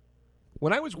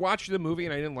 When I was watching the movie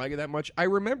and I didn't like it that much, I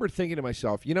remember thinking to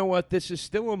myself, you know what? This is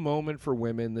still a moment for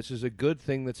women. This is a good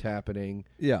thing that's happening.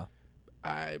 Yeah.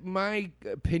 My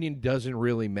opinion doesn't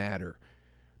really matter.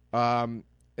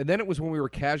 And then it was when we were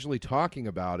casually talking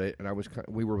about it, and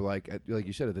we were like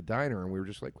you said, at the diner, and we were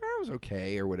just like, well, it was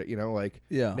okay, or what, you know, like.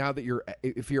 Yeah. Now that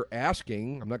if you're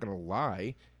asking, I'm not going to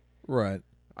lie. Right.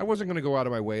 I wasn't going to go out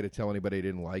of my way to tell anybody I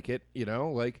didn't like it, you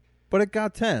know, like. But it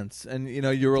got tense, and you know,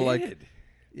 you were like, did.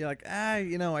 you're like,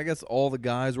 you know, I guess all the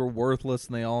guys were worthless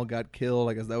and they all got killed.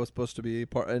 I guess that was supposed to be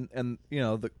part, and you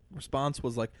know, the response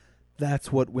was like,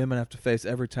 that's what women have to face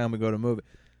every time we go to a movie.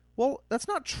 Well, that's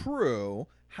not true.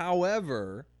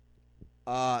 However,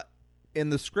 in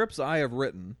the scripts I have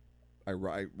written, I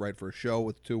write for a show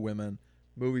with 2 women.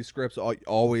 Movie scripts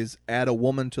always add a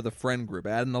woman to the friend group,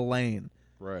 add an Elaine.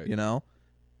 Right. You know,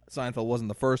 Seinfeld wasn't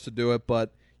the first to do it,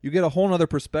 but you get a whole other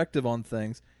perspective on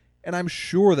things. And I'm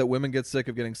sure that women get sick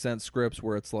of getting sent scripts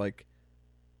where it's like,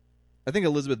 I think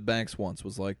Elizabeth Banks once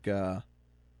was like,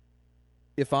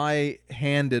 if I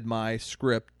handed my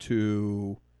script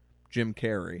to Jim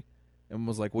Carrey and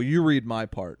was like, well, you read my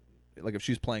part, like if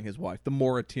she's playing his wife, the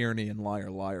Maura Tierney and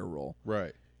Liar role.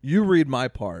 Right. You read my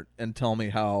part and tell me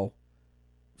how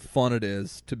fun it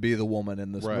is to be the woman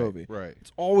in this movie. Right.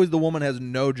 It's always the woman has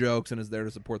no jokes and is there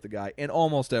to support the guy in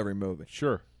almost every movie.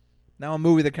 Sure. Now, a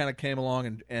movie that kind of came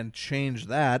along and changed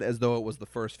that, as though it was the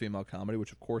first female comedy,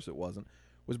 which of course it wasn't,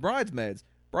 was Bridesmaids.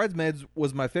 Bridesmaids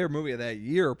was my favorite movie of that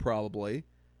year, probably.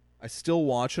 I still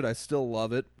watch it. I still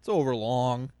love it. It's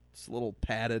overlong. It's a little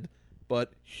padded,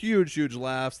 but huge, huge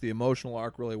laughs. The emotional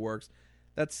arc really works.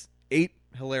 That's 8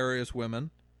 hilarious women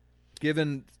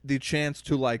given the chance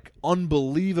to, like,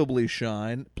 unbelievably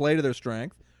shine, play to their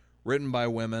strength, written by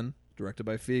women, directed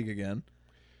by Feig again.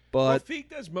 But Feig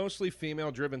does mostly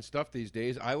female-driven stuff these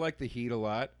days. I like The Heat a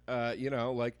lot. You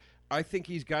know, like, I think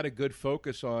he's got a good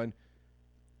focus on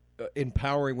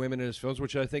empowering women in his films,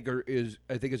 which I think is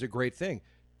a great thing.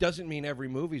 Doesn't mean every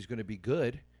movie is going to be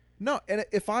good. no, and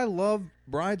if I love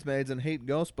Bridesmaids and hate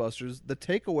Ghostbusters, the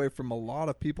takeaway from a lot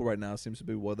of people right now seems to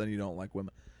be, well, then you don't like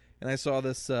women. And I saw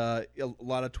this, a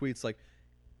lot of tweets like,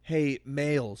 hey,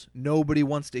 males, nobody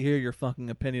wants to hear your fucking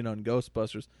opinion on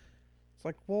Ghostbusters. It's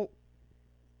like, well,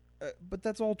 but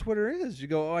that's all Twitter is. You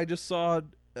go, oh, I just saw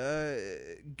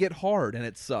Get Hard and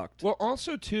it sucked. Well,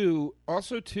 also too,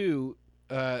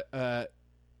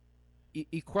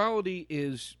 equality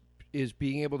is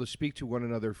being able to speak to one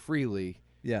another freely.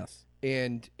 Yes.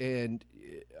 And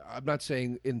I'm not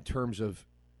saying in terms of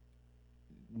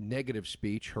negative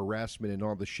speech, harassment, and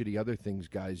all the shitty other things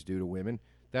guys do to women.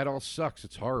 That all sucks.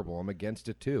 It's horrible. I'm against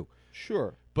it too.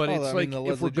 Sure. But it's like, the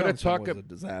if we're going to talk, was a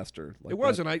disaster. It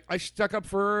was, and I stuck up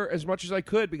for her as much as I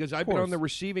could because I've been on the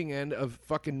receiving end of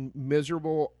fucking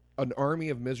an army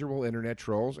of miserable internet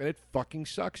trolls, and it fucking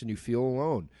sucks, and you feel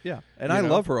alone. Yeah, and I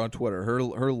love her on Twitter.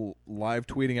 Her live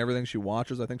tweeting everything she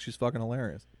watches. I think she's fucking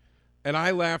hilarious. And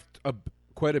I laughed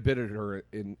quite a bit at her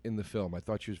in the film. I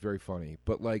thought she was very funny.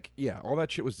 But like, yeah, all that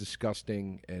shit was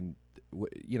disgusting, and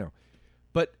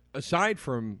But aside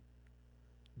from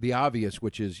the obvious,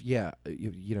 which is,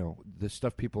 the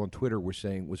stuff people on Twitter were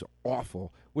saying was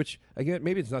awful, which, again,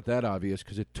 maybe it's not that obvious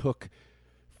because it took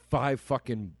 5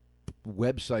 fucking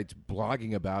websites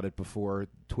blogging about it before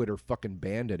Twitter fucking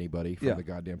banned anybody from the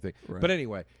goddamn thing. Right. But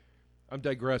anyway, I'm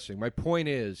digressing. My point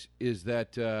is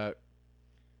that the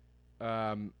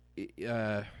hell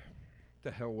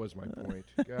was my point?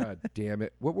 God damn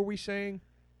it. What were we saying?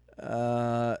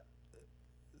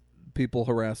 People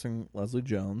harassing Leslie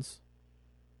Jones.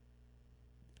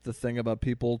 The thing about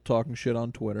people talking shit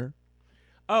on Twitter.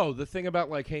 Oh, the thing about,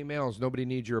 like, hey, males, nobody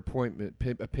needs your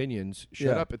opinions.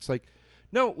 Shut up. It's like,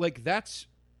 no, like, that's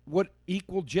what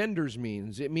equal genders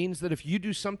means. It means that if you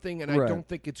do something and I don't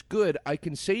think it's good, I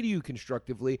can say to you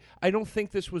constructively, I don't think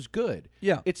this was good.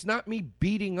 Yeah. It's not me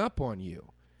beating up on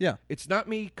you. Yeah. It's not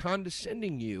me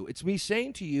condescending you. It's me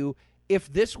saying to you,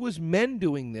 if this was men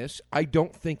doing this, I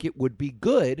don't think it would be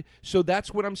good. So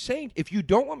that's what I'm saying. If you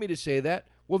don't want me to say that,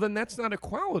 well, then that's not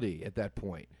equality at that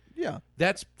point. Yeah.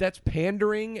 That's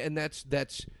pandering, and that's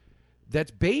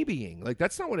babying. Like,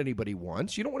 that's not what anybody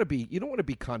wants. You don't want to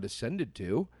be condescended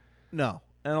to. No.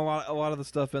 And a lot of the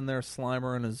stuff in there,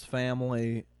 Slimer and his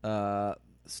family,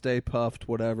 Stay Puffed,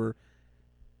 whatever,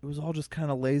 it was all just kind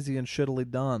of lazy and shittily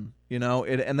done,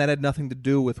 and that had nothing to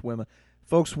do with women.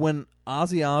 Folks, when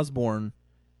Ozzy Osbourne,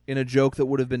 in a joke that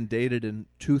would have been dated in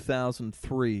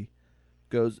 2003,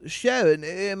 goes, Sharon,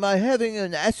 am I having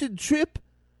an acid trip?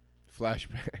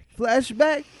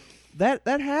 Flashback.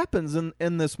 That happens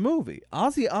in this movie.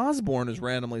 Ozzy Osbourne is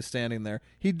randomly standing there.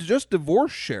 He just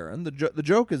divorced Sharon. The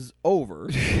joke is over.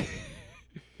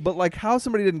 But, like, how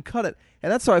somebody didn't cut it.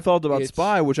 And that's how I felt about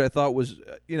Spy, which I thought was,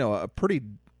 a pretty,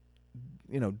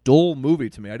 dull movie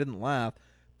to me. I didn't laugh.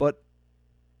 But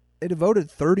it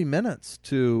devoted 30 minutes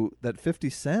to that 50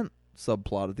 Cent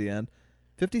subplot at the end.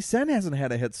 50 Cent hasn't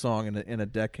had a hit song in a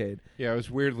decade. Yeah, it was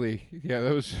weirdly. Yeah,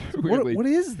 that was weirdly. What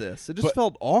is this? It just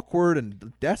felt awkward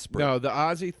and desperate. No, the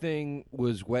Ozzy thing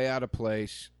was way out of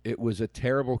place. It was a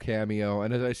terrible cameo.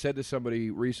 And as I said to somebody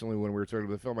recently when we were talking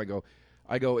about the film, I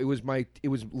go, it was my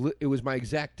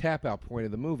exact tap out point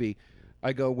of the movie.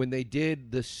 I go, when they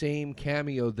did the same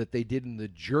cameo that they did in the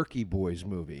Jerky Boys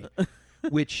movie,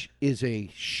 which is a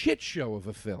shit show of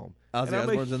a film. Ozzy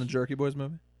Osbourne's in the Jerky Boys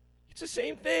movie? It's the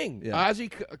same thing. Yeah. Ozzy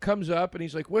comes up and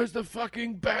he's like, "Where's the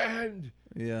fucking band?"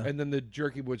 Yeah. And then the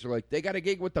Jerky Boys are like, "They got a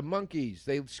gig with the Monkees.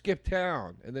 They skipped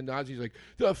town." And then Ozzy's like,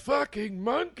 "The fucking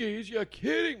Monkees? You're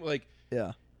kidding?" Like,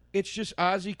 yeah. It's just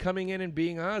Ozzy coming in and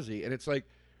being Ozzy, and it's like,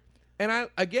 and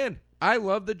I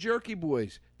love the Jerky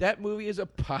Boys. That movie is a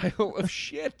pile of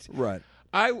shit. Right.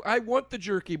 I want the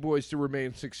Jerky Boys to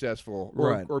remain successful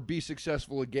or be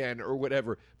successful again or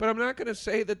whatever. But I'm not going to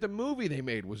say that the movie they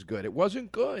made was good. It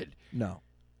wasn't good. No.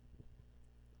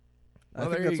 Well,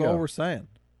 I think that's all we're saying.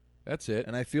 That's it.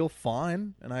 And I feel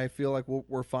fine, and I feel like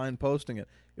we're fine posting it.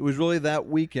 It was really that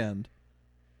weekend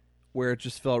where it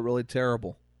just felt really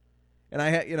terrible. And I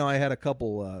had a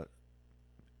couple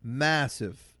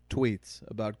massive tweets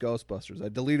about Ghostbusters. I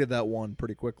deleted that one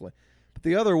pretty quickly. But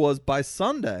the other was, by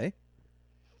Sunday,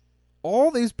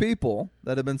 all these people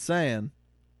that have been saying,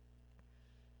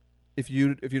 if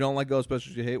you don't like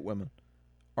Ghostbusters, you hate women,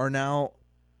 are now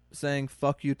saying,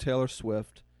 fuck you, Taylor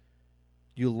Swift.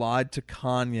 You lied to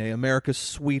Kanye, America's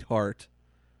sweetheart.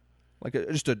 Like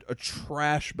just a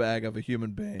trash bag of a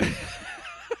human being.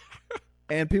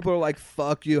 And people are like,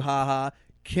 fuck you, haha.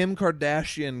 Kim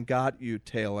Kardashian got you,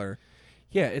 Taylor.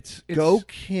 Yeah, it's Go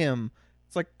Kim.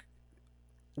 It's like,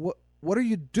 what are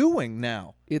you doing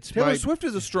now? Taylor Swift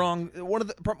is a strong one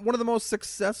of the most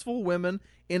successful women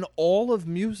in all of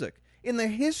music, in the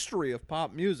history of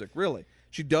pop music. Really,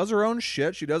 she does her own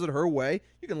shit. She does it her way.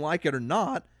 You can like it or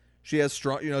not. She has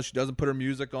strong. She doesn't put her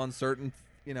music on certain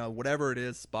whatever it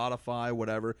is, Spotify,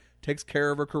 whatever, takes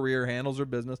care of her career, handles her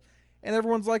business, and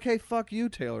everyone's like, "Hey, fuck you,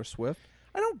 Taylor Swift."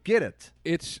 I don't get it.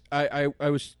 It's I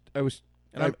was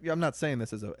And I'm not saying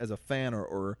this as a fan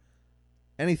or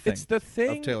anything. It's the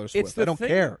thing of Taylor Swift. It's the I don't thing,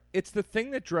 care. It's the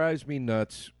thing that drives me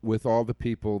nuts with all the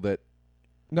people that,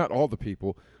 not all the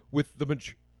people, with the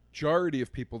majority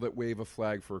of people that wave a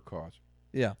flag for a cause.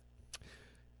 Yeah.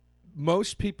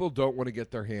 Most people don't want to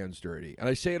get their hands dirty. And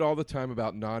I say it all the time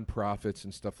about nonprofits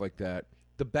and stuff like that.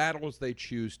 The battles they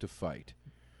choose to fight.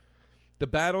 The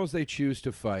battles they choose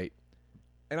to fight.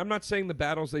 And I'm not saying the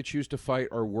battles they choose to fight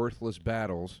are worthless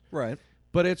battles. Right.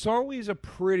 But it's always a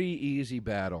pretty easy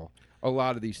battle, a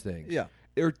lot of these things. Yeah.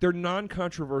 They're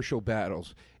non-controversial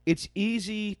battles. It's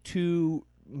easy to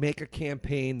make a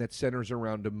campaign that centers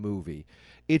around a movie.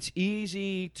 It's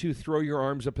easy to throw your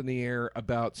arms up in the air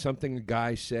about something a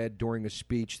guy said during a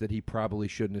speech that he probably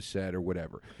shouldn't have said or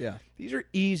whatever. Yeah. These are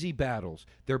easy battles.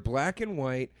 They're black and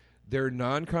white. They're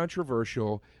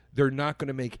non-controversial. They're not going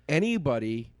to make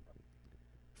anybody,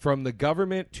 from the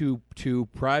government to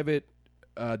private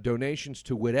donations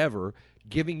to whatever,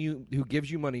 who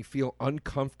gives you money, feel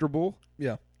uncomfortable.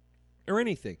 Yeah. Or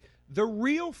anything. The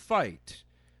real fights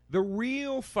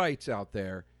out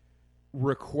there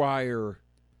require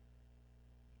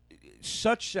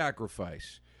such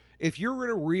sacrifice. If you're going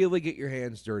to really get your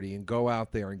hands dirty and go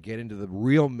out there and get into the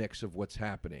real mix of what's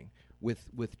happening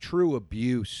with true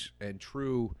abuse and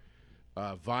true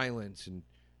violence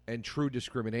and true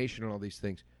discrimination and all these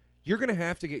things, you're going to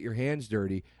have to get your hands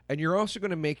dirty, and you're also going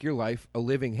to make your life a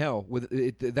living hell.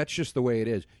 That's just the way it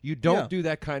is. You don't do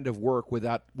that kind of work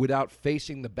without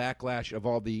facing the backlash of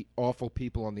all the awful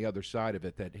people on the other side of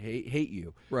it that hate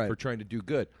you for trying to do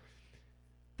good.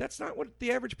 That's not what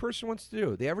the average person wants to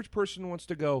do. The average person wants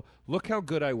to go, look how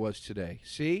good I was today.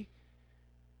 See?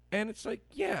 And it's like,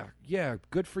 yeah,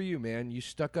 good for you, man. You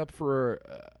stuck up for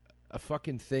a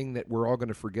fucking thing that we're all going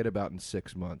to forget about in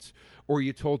 6 months. Or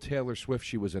you told Taylor Swift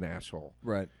she was an asshole.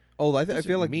 Right. Oh, I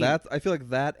feel like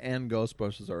that and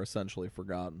Ghostbusters are essentially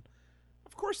forgotten.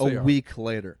 Of course they are. A week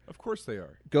later. Of course they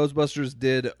are. Ghostbusters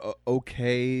did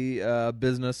okay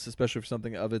business, especially for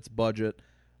something of its budget.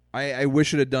 I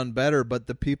wish it had done better, but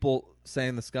the people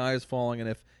saying the sky is falling, and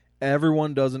if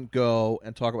everyone doesn't go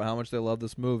and talk about how much they love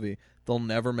this movie, they'll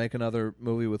never make another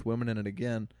movie with women in it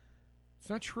again. It's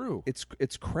not true.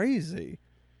 It's crazy.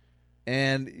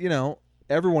 And,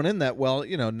 everyone in that,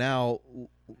 now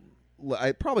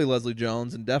probably Leslie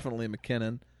Jones and definitely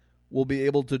McKinnon will be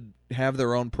able to have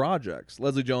their own projects.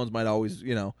 Leslie Jones might always,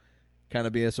 kind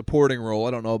of be a supporting role.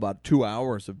 I don't know about 2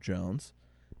 hours of Jones.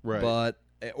 Right.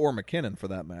 Or McKinnon for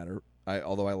that matter,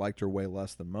 although I liked her way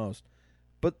less than most.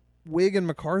 But Wig and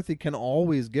McCarthy can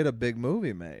always get a big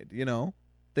movie made,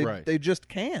 They just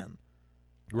can.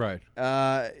 Right.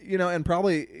 And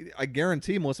probably, I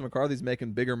guarantee Melissa McCarthy's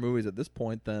making bigger movies at this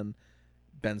point than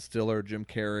Ben Stiller, Jim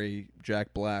Carrey,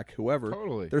 Jack Black, whoever.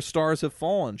 Totally. Their stars have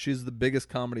fallen. She's the biggest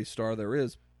comedy star there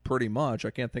is, pretty much. I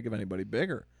can't think of anybody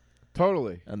bigger.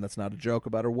 Totally. And that's not a joke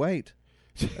about her weight.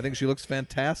 I think she looks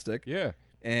fantastic. Yeah.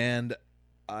 And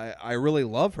I really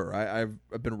love her.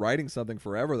 I've been writing something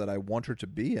forever that I want her to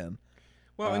be in.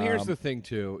 Well, and here's the thing,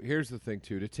 too.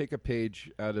 To take a page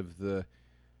out of the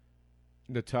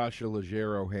Natasha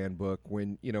Leggero handbook,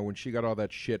 when she got all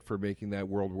that shit for making that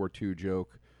World War II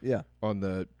joke on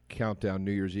the Countdown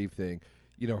New Year's Eve thing,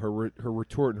 her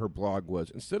retort in her blog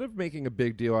was, instead of making a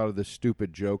big deal out of this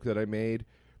stupid joke that I made,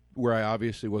 where I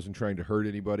obviously wasn't trying to hurt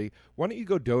anybody, why don't you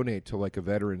go donate to like a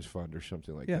veterans fund or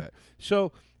something like that?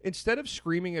 So instead of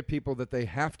screaming at people that they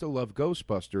have to love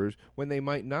Ghostbusters when they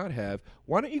might not have,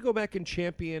 why don't you go back and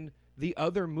champion the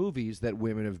other movies that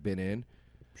women have been in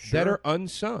that are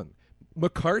unsung?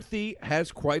 McCarthy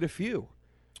has quite a few.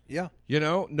 Yeah.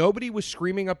 Nobody was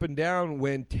screaming up and down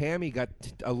when Tammy got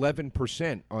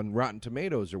 11% on Rotten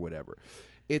Tomatoes or whatever.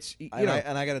 It's and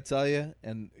I got to tell you,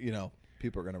 and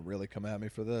people are going to really come at me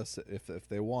for this if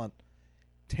they want.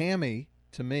 Tammy,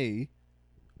 to me,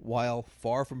 while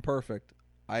far from perfect,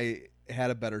 I had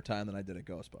a better time than I did at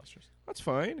Ghostbusters. That's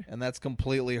fine. And that's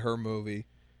completely her movie,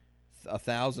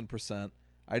 1,000%.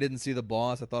 I didn't see The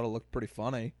Boss. I thought it looked pretty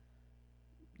funny.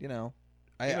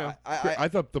 I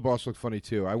thought The Boss looked funny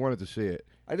too. I wanted to see it.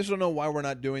 I just don't know why we're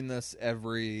not doing this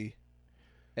every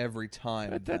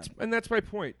time. That's my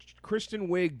point. Kristen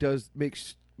Wiig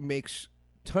makes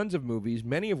tons of movies,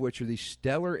 many of which are these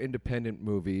stellar independent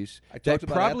movies. I talked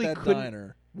about probably At That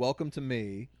Diner, Welcome to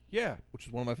Me, which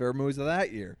was one of my favorite movies of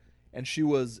that year, and she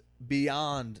was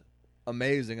beyond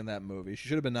amazing in that movie. She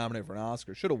should have been nominated for an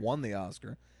Oscar. Should have won the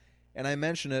Oscar. And I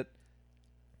mention it.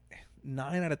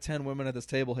 9 out of 10 women at this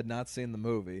table had not seen the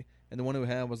movie, and the one who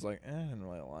had was like, I didn't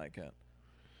really like it.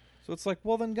 So it's like,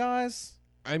 well then, guys.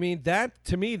 I mean, that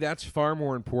to me, that's far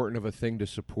more important of a thing to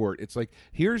support. It's like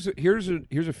here's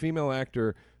a female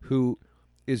actor who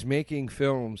is making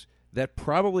films that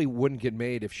probably wouldn't get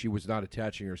made if she was not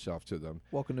attaching herself to them.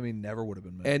 Welcome to Me never would have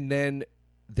been made. And then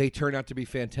they turn out to be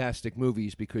fantastic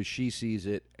movies because she sees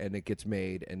it and it gets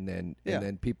made, and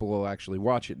then people will actually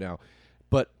watch it now.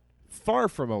 But far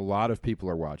from a lot of people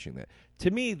are watching that. To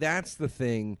me, that's the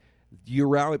thing.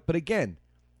 You're out, but again,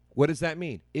 what does that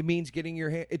mean? It means getting your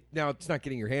hand. Now, it's not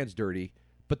getting your hands dirty,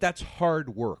 but that's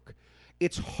hard work.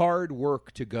 It's hard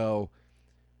work to go.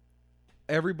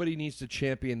 Everybody needs to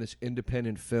champion this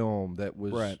independent film that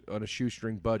was on a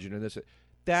shoestring budget, and this.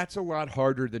 That's a lot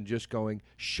harder than just going,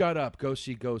 shut up, go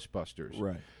see Ghostbusters.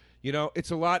 Right. You know, it's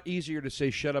a lot easier to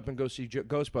say shut up and go see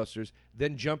Ghostbusters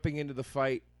than jumping into the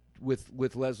fight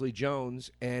with Leslie Jones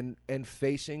and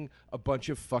facing a bunch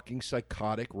of fucking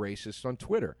psychotic racists on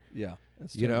Twitter. Yeah.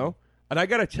 You know? And I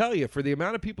got to tell you, for the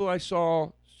amount of people I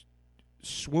saw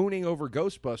swooning over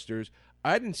Ghostbusters,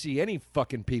 I didn't see any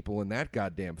fucking people in that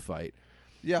goddamn fight.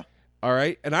 Yeah. All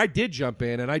right? And I did jump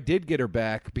in, and I did get her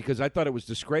back because I thought it was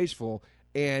disgraceful.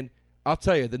 And I'll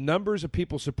tell you, the numbers of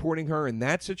people supporting her in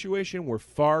that situation were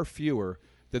far fewer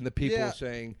than the people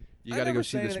saying, you got to go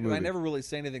see this movie. I never really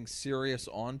say anything serious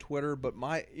on Twitter, but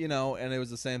and it was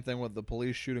the same thing with the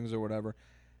police shootings or whatever.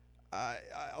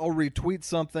 I'll retweet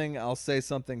something, I'll say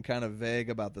something kind of vague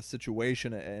about the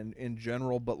situation and in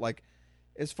general, but like,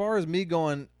 as far as me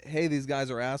going, hey, these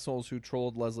guys are assholes who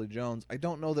trolled Leslie Jones, I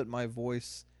don't know that my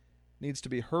voice needs to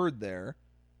be heard there.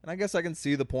 And I guess I can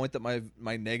see the point that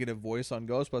my negative voice on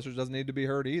Ghostbusters doesn't need to be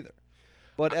heard either.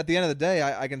 But at the end of the day,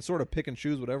 I can sort of pick and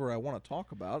choose whatever I want to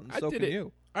talk about, and so can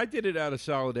you. I did it out of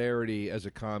solidarity as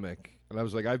a comic. And I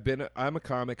was like, I'm a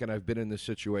comic, and I've been in this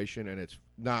situation, and it's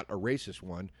not a racist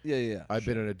one. Yeah. I've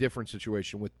been in a different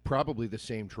situation with probably the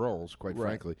same trolls, quite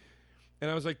frankly.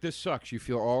 And I was like, this sucks. You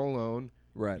feel all alone.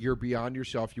 Right. You're beyond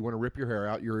yourself. You want to rip your hair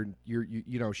out. You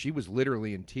know, she was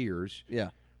literally in tears. Yeah.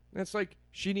 And it's like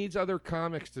she needs other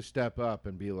comics to step up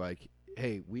and be like,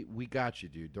 hey, we got you,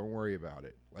 dude. Don't worry about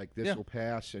it. Like, this will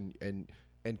pass, and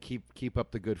keep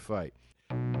up the good fight.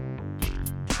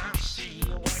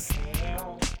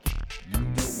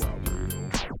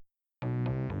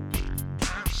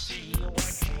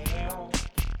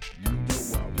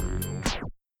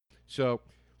 So,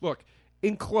 look,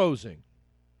 in closing,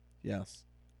 yes,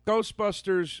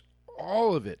 Ghostbusters,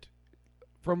 all of it,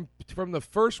 from the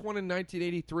first one in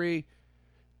 1983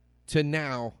 to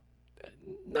now,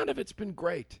 none of it's been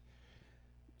great.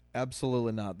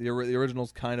 Absolutely not. The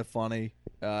original's kind of funny.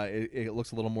 It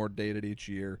looks a little more dated each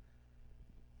year.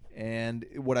 And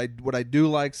what I do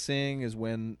like seeing is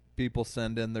when people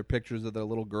send in their pictures of their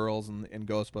little girls in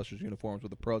Ghostbusters uniforms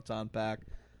with a proton pack.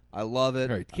 I love it.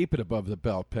 All right, keep it above the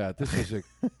belt, Pat. This is a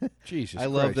Jesus. I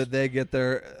love that they get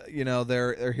their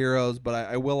their heroes, but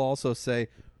I will also say,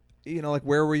 like,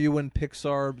 where were you when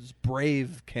Pixar's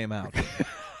Brave came out?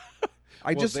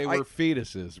 They were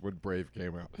fetuses when Brave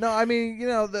came out. No, I mean,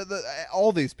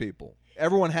 all these people.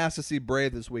 Everyone has to see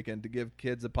Brave this weekend to give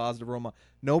kids a positive role model.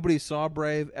 Nobody saw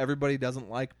Brave. Everybody doesn't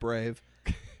like Brave.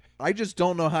 I just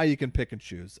don't know how you can pick and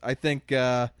choose. I think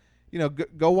go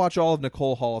watch all of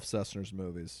Nicole Holofcener's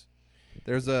movies.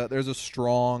 There's a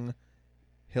strong,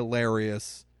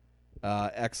 hilarious,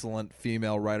 excellent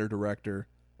female writer-director.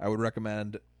 I would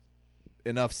recommend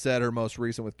Enough Said, her most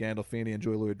recent with Gandolfini and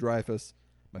Julia Louis-Dreyfus.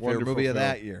 My favorite movie of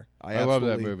that year. I love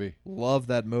that movie. Love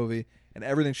that movie. And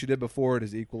everything she did before it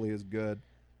is equally as good.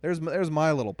 There's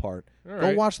my little part.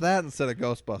 Go watch that instead of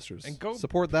Ghostbusters. And go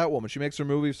support that woman. She makes her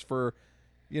movies for,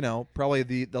 probably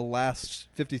the last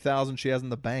 $50,000 she has in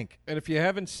the bank. And if you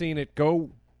haven't seen it, go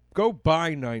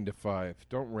buy 9 to 5.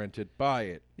 Don't rent it. Buy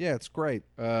it. Yeah, it's great.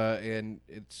 And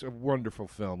it's a wonderful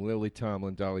film. Lily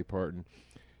Tomlin, Dolly Parton,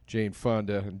 Jane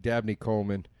Fonda, and Dabney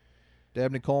Coleman.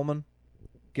 Dabney Coleman,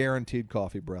 guaranteed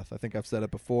coffee breath. I think I've said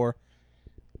it before.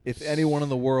 If anyone in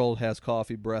the world has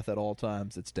coffee breath at all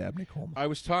times, it's Dabney Coleman. I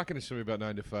was talking to somebody about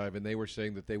 9 to 5, and they were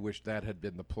saying that they wished that had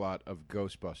been the plot of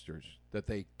Ghostbusters, that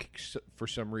they, for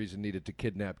some reason, needed to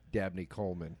kidnap Dabney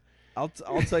Coleman. I'll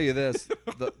tell you this: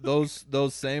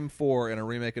 those same four in a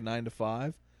remake of 9 to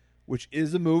 5, which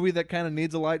is a movie that kind of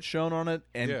needs a light shown on it,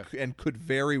 and could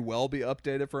very well be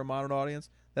updated for a modern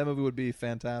audience. That movie would be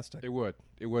fantastic. It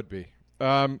would be.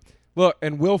 Look,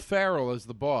 and Will Ferrell is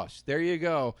the boss. There you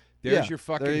go. There's your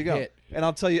fucking there you go. hit. And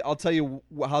I'll tell you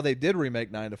how they did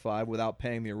remake 9 to 5 without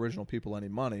paying the original people any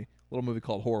money. A little movie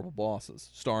called Horrible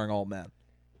Bosses, starring all men.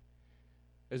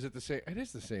 Is it the same? It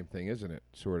is the same thing, isn't it?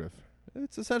 Sort of.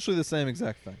 It's essentially the same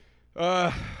exact thing.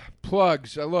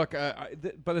 Plugs. Look,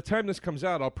 by the time this comes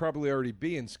out, I'll probably already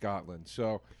be in Scotland.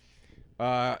 So,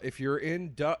 if you're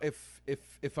in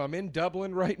if I'm in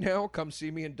Dublin right now, come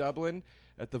see me in Dublin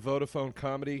at the Vodafone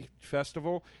Comedy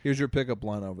Festival. Here's your pickup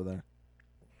line over there.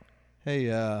 Hey,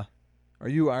 are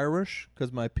you Irish?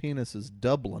 Because my penis is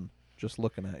Dublin. Just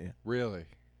looking at you. Really?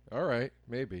 All right,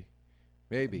 maybe.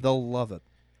 They'll love it.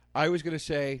 I was gonna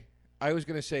say,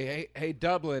 hey,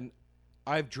 Dublin,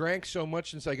 I've drank so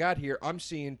much since I got here. I'm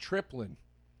seeing Triplin.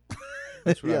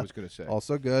 That's what I was gonna say.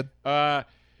 Also good.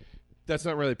 That's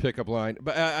not really a pickup line,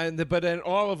 but in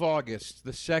all of August,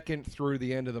 the 2nd through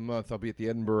the end of the month, I'll be at the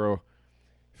Edinburgh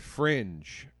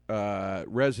Fringe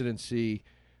residency.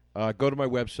 Go to my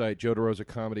website,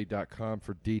 joederosacomedy.com,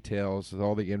 for details.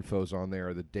 All the info's on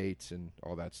there, the dates and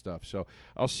all that stuff. So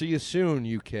I'll see you soon,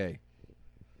 UK.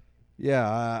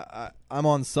 Yeah, I'm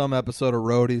on some episode of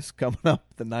Roadies coming up,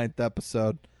 the 9th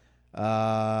episode.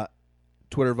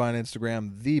 Twitter, Vine,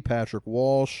 Instagram, the Patrick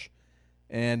Walsh.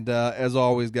 And as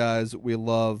always, guys, we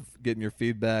love getting your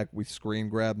feedback. We screen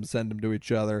grab and send them to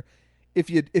each other. If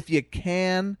you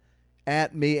can,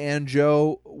 at me and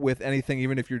Joe with anything,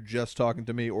 even if you're just talking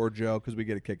to me or Joe, because we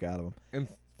get a kick out of them. And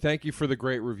thank you for the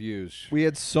great reviews. We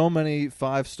had so many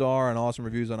 5-star and awesome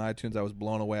reviews on iTunes. I was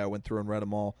blown away. I went through and read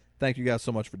them all. Thank you guys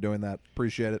so much for doing that.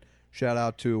 Appreciate it. Shout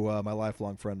out to my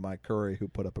lifelong friend Mike Curry, who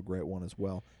put up a great one as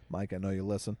well. Mike, I know you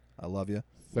listen. I love you.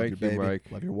 Thank love your you, baby.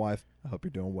 Mike. Love your wife. I hope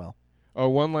you're doing well. Oh,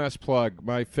 one last plug.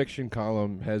 My fiction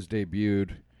column has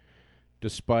debuted,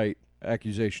 despite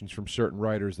accusations from certain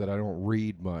writers that I don't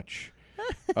read much.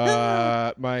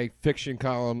 My fiction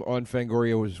column on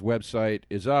Fangoria's website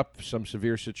is up. Some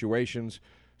severe situations.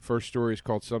 First story is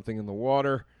called Something in the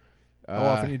Water. How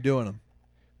often are you doing them?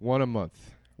 One a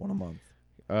month. One a month.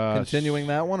 Continuing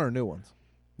that one or new ones?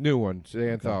 New ones, the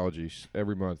anthologies,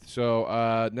 every month.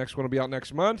 So next one will be out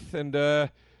next month, and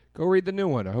go read the new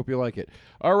one. I hope you like it.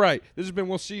 All right. This has been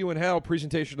We'll See You in Hell,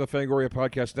 presentation of the Fangoria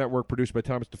Podcast Network, produced by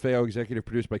Thomas DeFeo, executive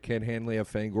produced by Ken Hanley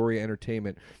of Fangoria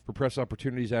Entertainment. For press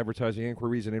opportunities, advertising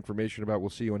inquiries, and information about We'll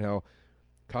See You in Hell,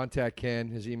 contact Ken.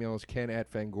 His email is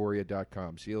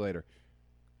ken@fangoria.com. See you later.